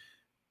 40.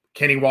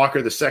 Kenny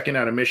Walker, the second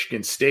out of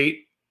Michigan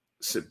State.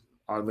 So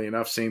oddly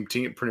enough, same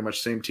team, pretty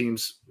much same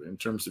teams in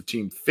terms of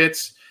team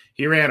fits.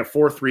 He ran a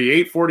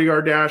 4.38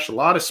 40-yard dash. A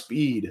lot of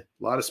speed.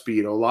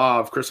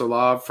 Chris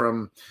Olave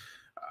from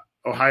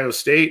Ohio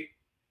State.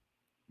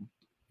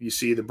 You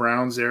see the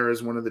Browns there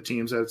as one of the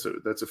teams that's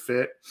a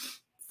fit.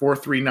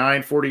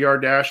 4.39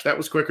 40-yard dash. That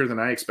was quicker than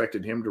I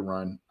expected him to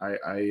run.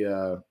 He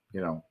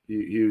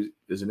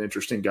is an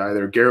interesting guy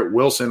there. Garrett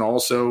Wilson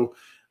also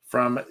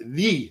from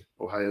the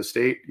Ohio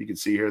State. You can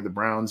see here the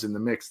Browns in the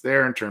mix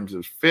there in terms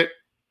of fit.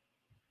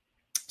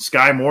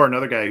 Sky Moore,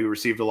 another guy who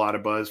received a lot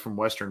of buzz from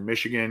Western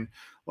Michigan.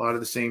 A lot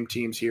of the same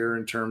teams here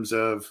in terms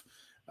of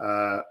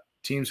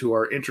teams who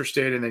are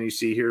interested. And then you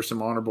see here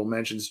some honorable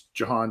mentions: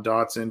 Jahan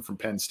Dotson from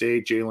Penn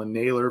State, Jalen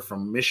Naylor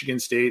from Michigan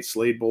State,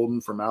 Slade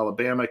Bolden from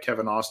Alabama,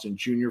 Kevin Austin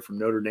Jr. from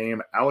Notre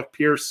Dame, Alec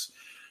Pierce,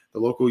 the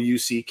local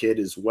UC kid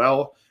as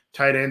well.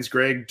 Tight ends,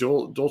 Greg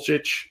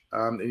Dulcich.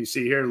 And you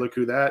see here, look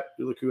who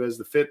has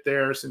the fit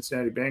there,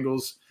 Cincinnati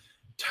Bengals.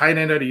 Tight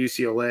end out of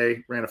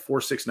UCLA, ran a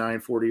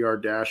 4.69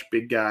 40-yard dash,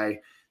 big guy.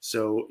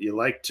 So you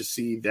like to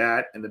see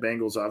that. And the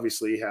Bengals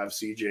obviously have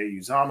CJ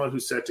Uzomah,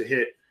 who's set to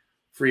hit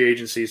free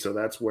agency. So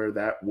that's where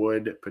that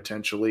would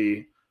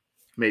potentially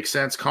make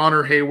sense.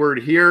 Connor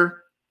Hayward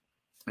here.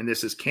 And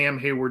this is Cam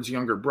Hayward's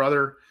younger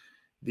brother,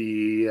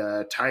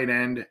 the tight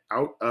end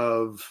out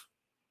of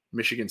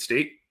Michigan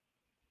State.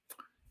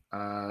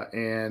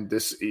 And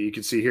this, you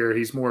can see here,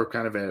 he's more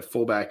kind of a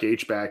fullback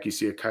H-back. You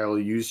see a Kyle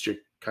Juszczyk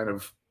kind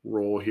of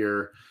role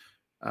here.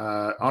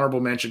 Honorable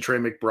mention, Trey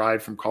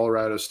McBride from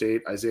Colorado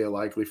State, Isaiah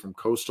Likely from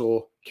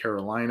Coastal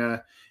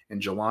Carolina,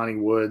 and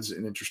Jelani Woods,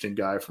 an interesting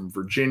guy from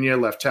Virginia.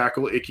 Left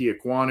tackle, Ike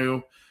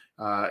Ekwonu.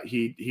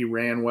 He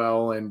ran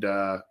well and,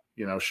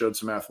 showed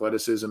some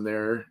athleticism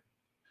there.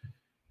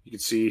 You can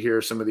see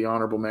here some of the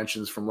honorable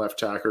mentions from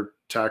left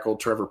tackle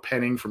Trevor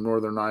Penning from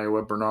Northern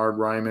Iowa, Bernard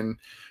Ryman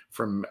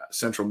from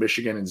Central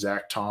Michigan, and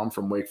Zach Tom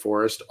from Wake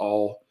Forest,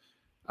 all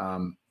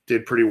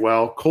did pretty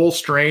well. Cole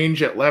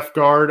Strange at left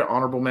guard,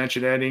 honorable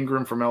mention Ed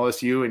Ingram from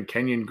LSU, and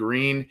Kenyon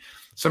Green.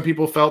 Some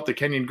people felt that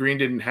Kenyon Green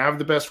didn't have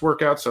the best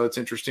workout, so it's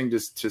interesting to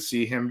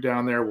see him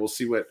down there. We'll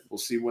see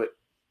what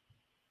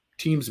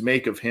teams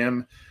make of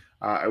him.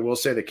 I will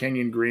say that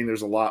Kenyon Green,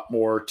 there's a lot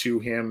more to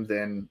him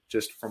than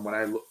just from when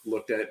I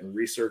looked at it and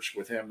researched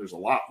with him. There's a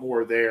lot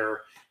more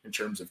there in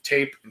terms of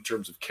tape, in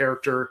terms of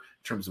character,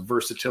 in terms of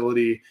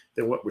versatility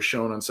than what was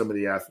shown on some of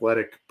the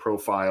athletic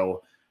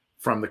profile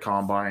from the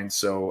Combine.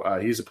 So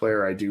he's a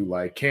player I do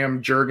like.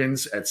 Cam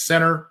Jurgens at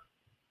center.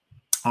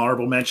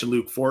 Honorable mention,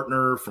 Luke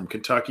Fortner from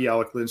Kentucky,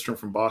 Alec Lindstrom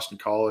from Boston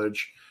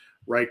College.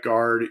 Right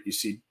guard, you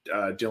see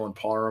Dylan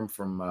Parham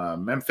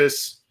from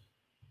Memphis.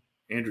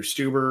 Andrew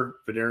Stuber,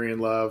 Vederian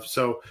Love.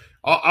 So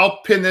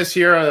I'll pin this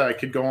here. I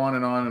could go on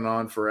and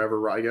on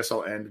forever. I guess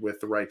I'll end with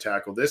the right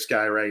tackle. This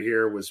guy right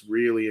here was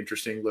really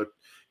interesting. Look,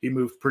 he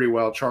moved pretty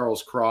well.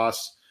 Charles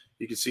Cross.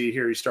 You can see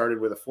here he started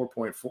with a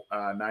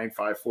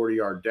 4.95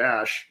 40-yard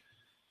dash,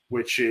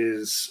 which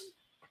is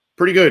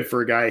pretty good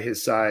for a guy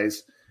his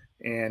size,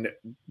 and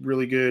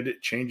really good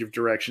change of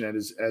direction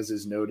as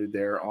is noted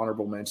there.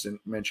 Honorable mention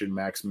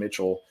Max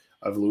Mitchell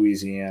of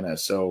Louisiana.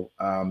 So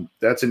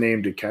that's a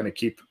name to kind of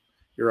keep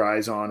your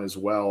eyes on as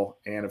well.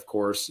 And of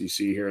course, you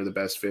see here the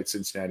best fit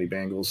Cincinnati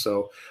Bengals.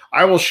 So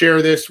I will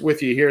share this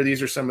with you here.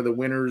 These are some of the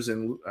winners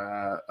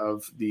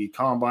of the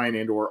Combine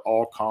and or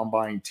all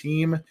Combine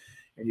team.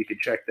 And you can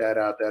check that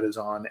out. That is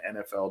on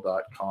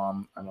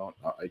NFL.com.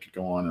 I could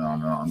go on and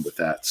on with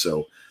that.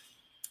 So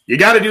you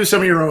got to do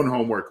some of your own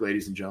homework,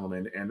 ladies and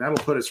gentlemen. And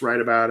that'll put us right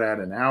about at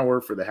an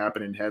hour for the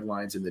happening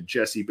headlines in the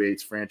Jessie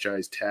Bates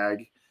franchise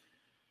tag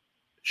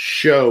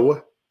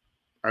show.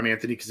 I'm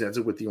Anthony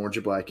Cosenza with the Orange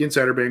and Black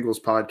Insider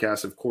Bengals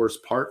podcast, of course,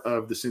 part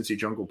of the Cincy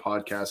Jungle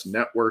Podcast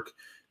Network.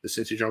 The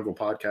Cincy Jungle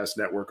Podcast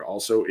Network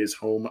also is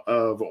home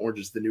of Orange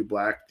is the New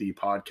Black, the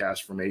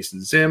podcast from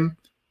Mason Zim,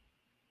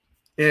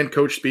 and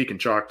Coach Speak and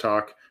Chalk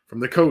Talk from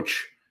the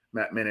coach,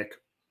 Matt Minnick,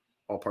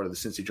 all part of the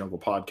Cincy Jungle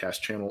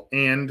Podcast channel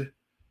and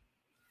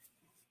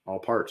all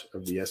part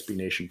of the SB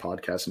Nation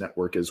Podcast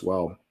Network as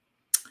well.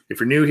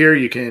 If you're new here,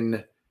 you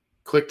can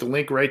click the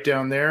link right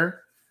down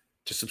there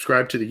to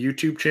subscribe to the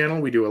YouTube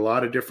channel. We do a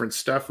lot of different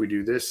stuff. We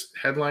do this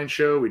headline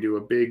show. We do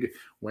a big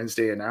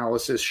Wednesday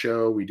analysis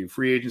show. We do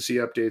free agency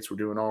updates. We're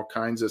doing all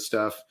kinds of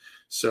stuff.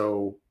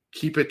 So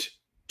keep it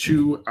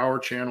to our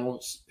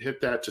channel. Hit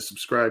that to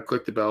subscribe.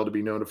 Click the bell to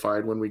be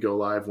notified when we go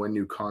live, when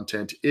new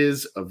content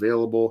is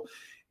available.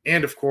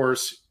 And of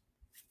course,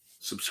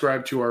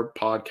 subscribe to our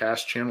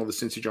podcast channel, the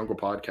Cincy Jungle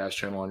Podcast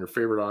channel on your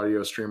favorite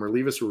audio streamer.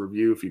 Leave us a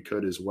review if you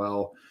could as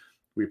well.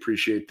 We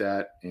appreciate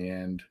that.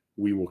 And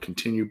we will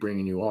continue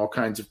bringing you all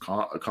kinds of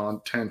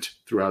content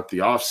throughout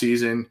the off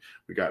season.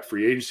 We got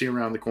free agency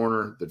around the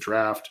corner, the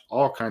draft,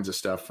 all kinds of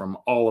stuff from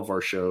all of our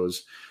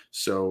shows.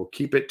 So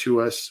keep it to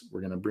us.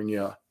 We're going to bring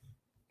you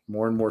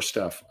more and more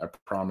stuff. I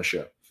promise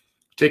you.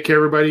 Take care,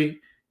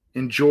 everybody.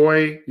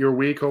 Enjoy your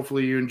week.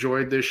 Hopefully you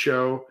enjoyed this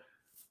show.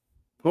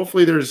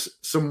 Hopefully there's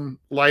some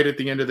light at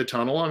the end of the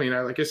tunnel. I mean,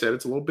 like I said,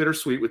 it's a little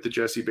bittersweet with the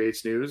Jessie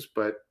Bates news,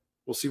 but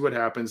we'll see what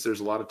happens. There's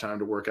a lot of time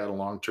to work out a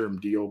long-term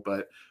deal,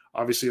 but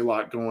obviously a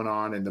lot going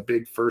on, and the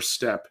big first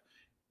step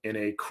in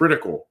a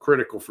critical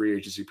free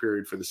agency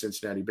period for the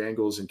Cincinnati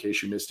Bengals. In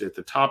case you missed it at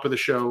the top of the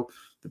show,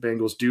 the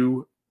Bengals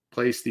do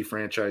place the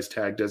franchise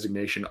tag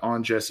designation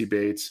on Jessie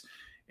Bates,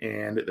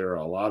 and there are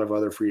a lot of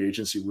other free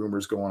agency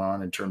rumors going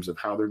on in terms of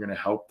how they're going to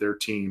help their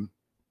team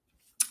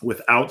with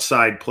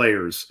outside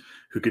players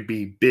who could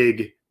be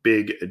big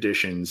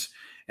additions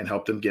and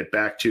help them get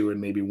back to and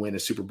maybe win a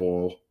Super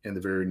Bowl in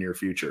the very near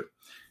future.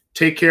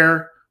 Take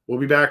care. We'll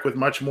be back with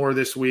much more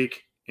this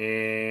week,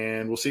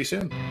 and we'll see you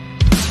soon.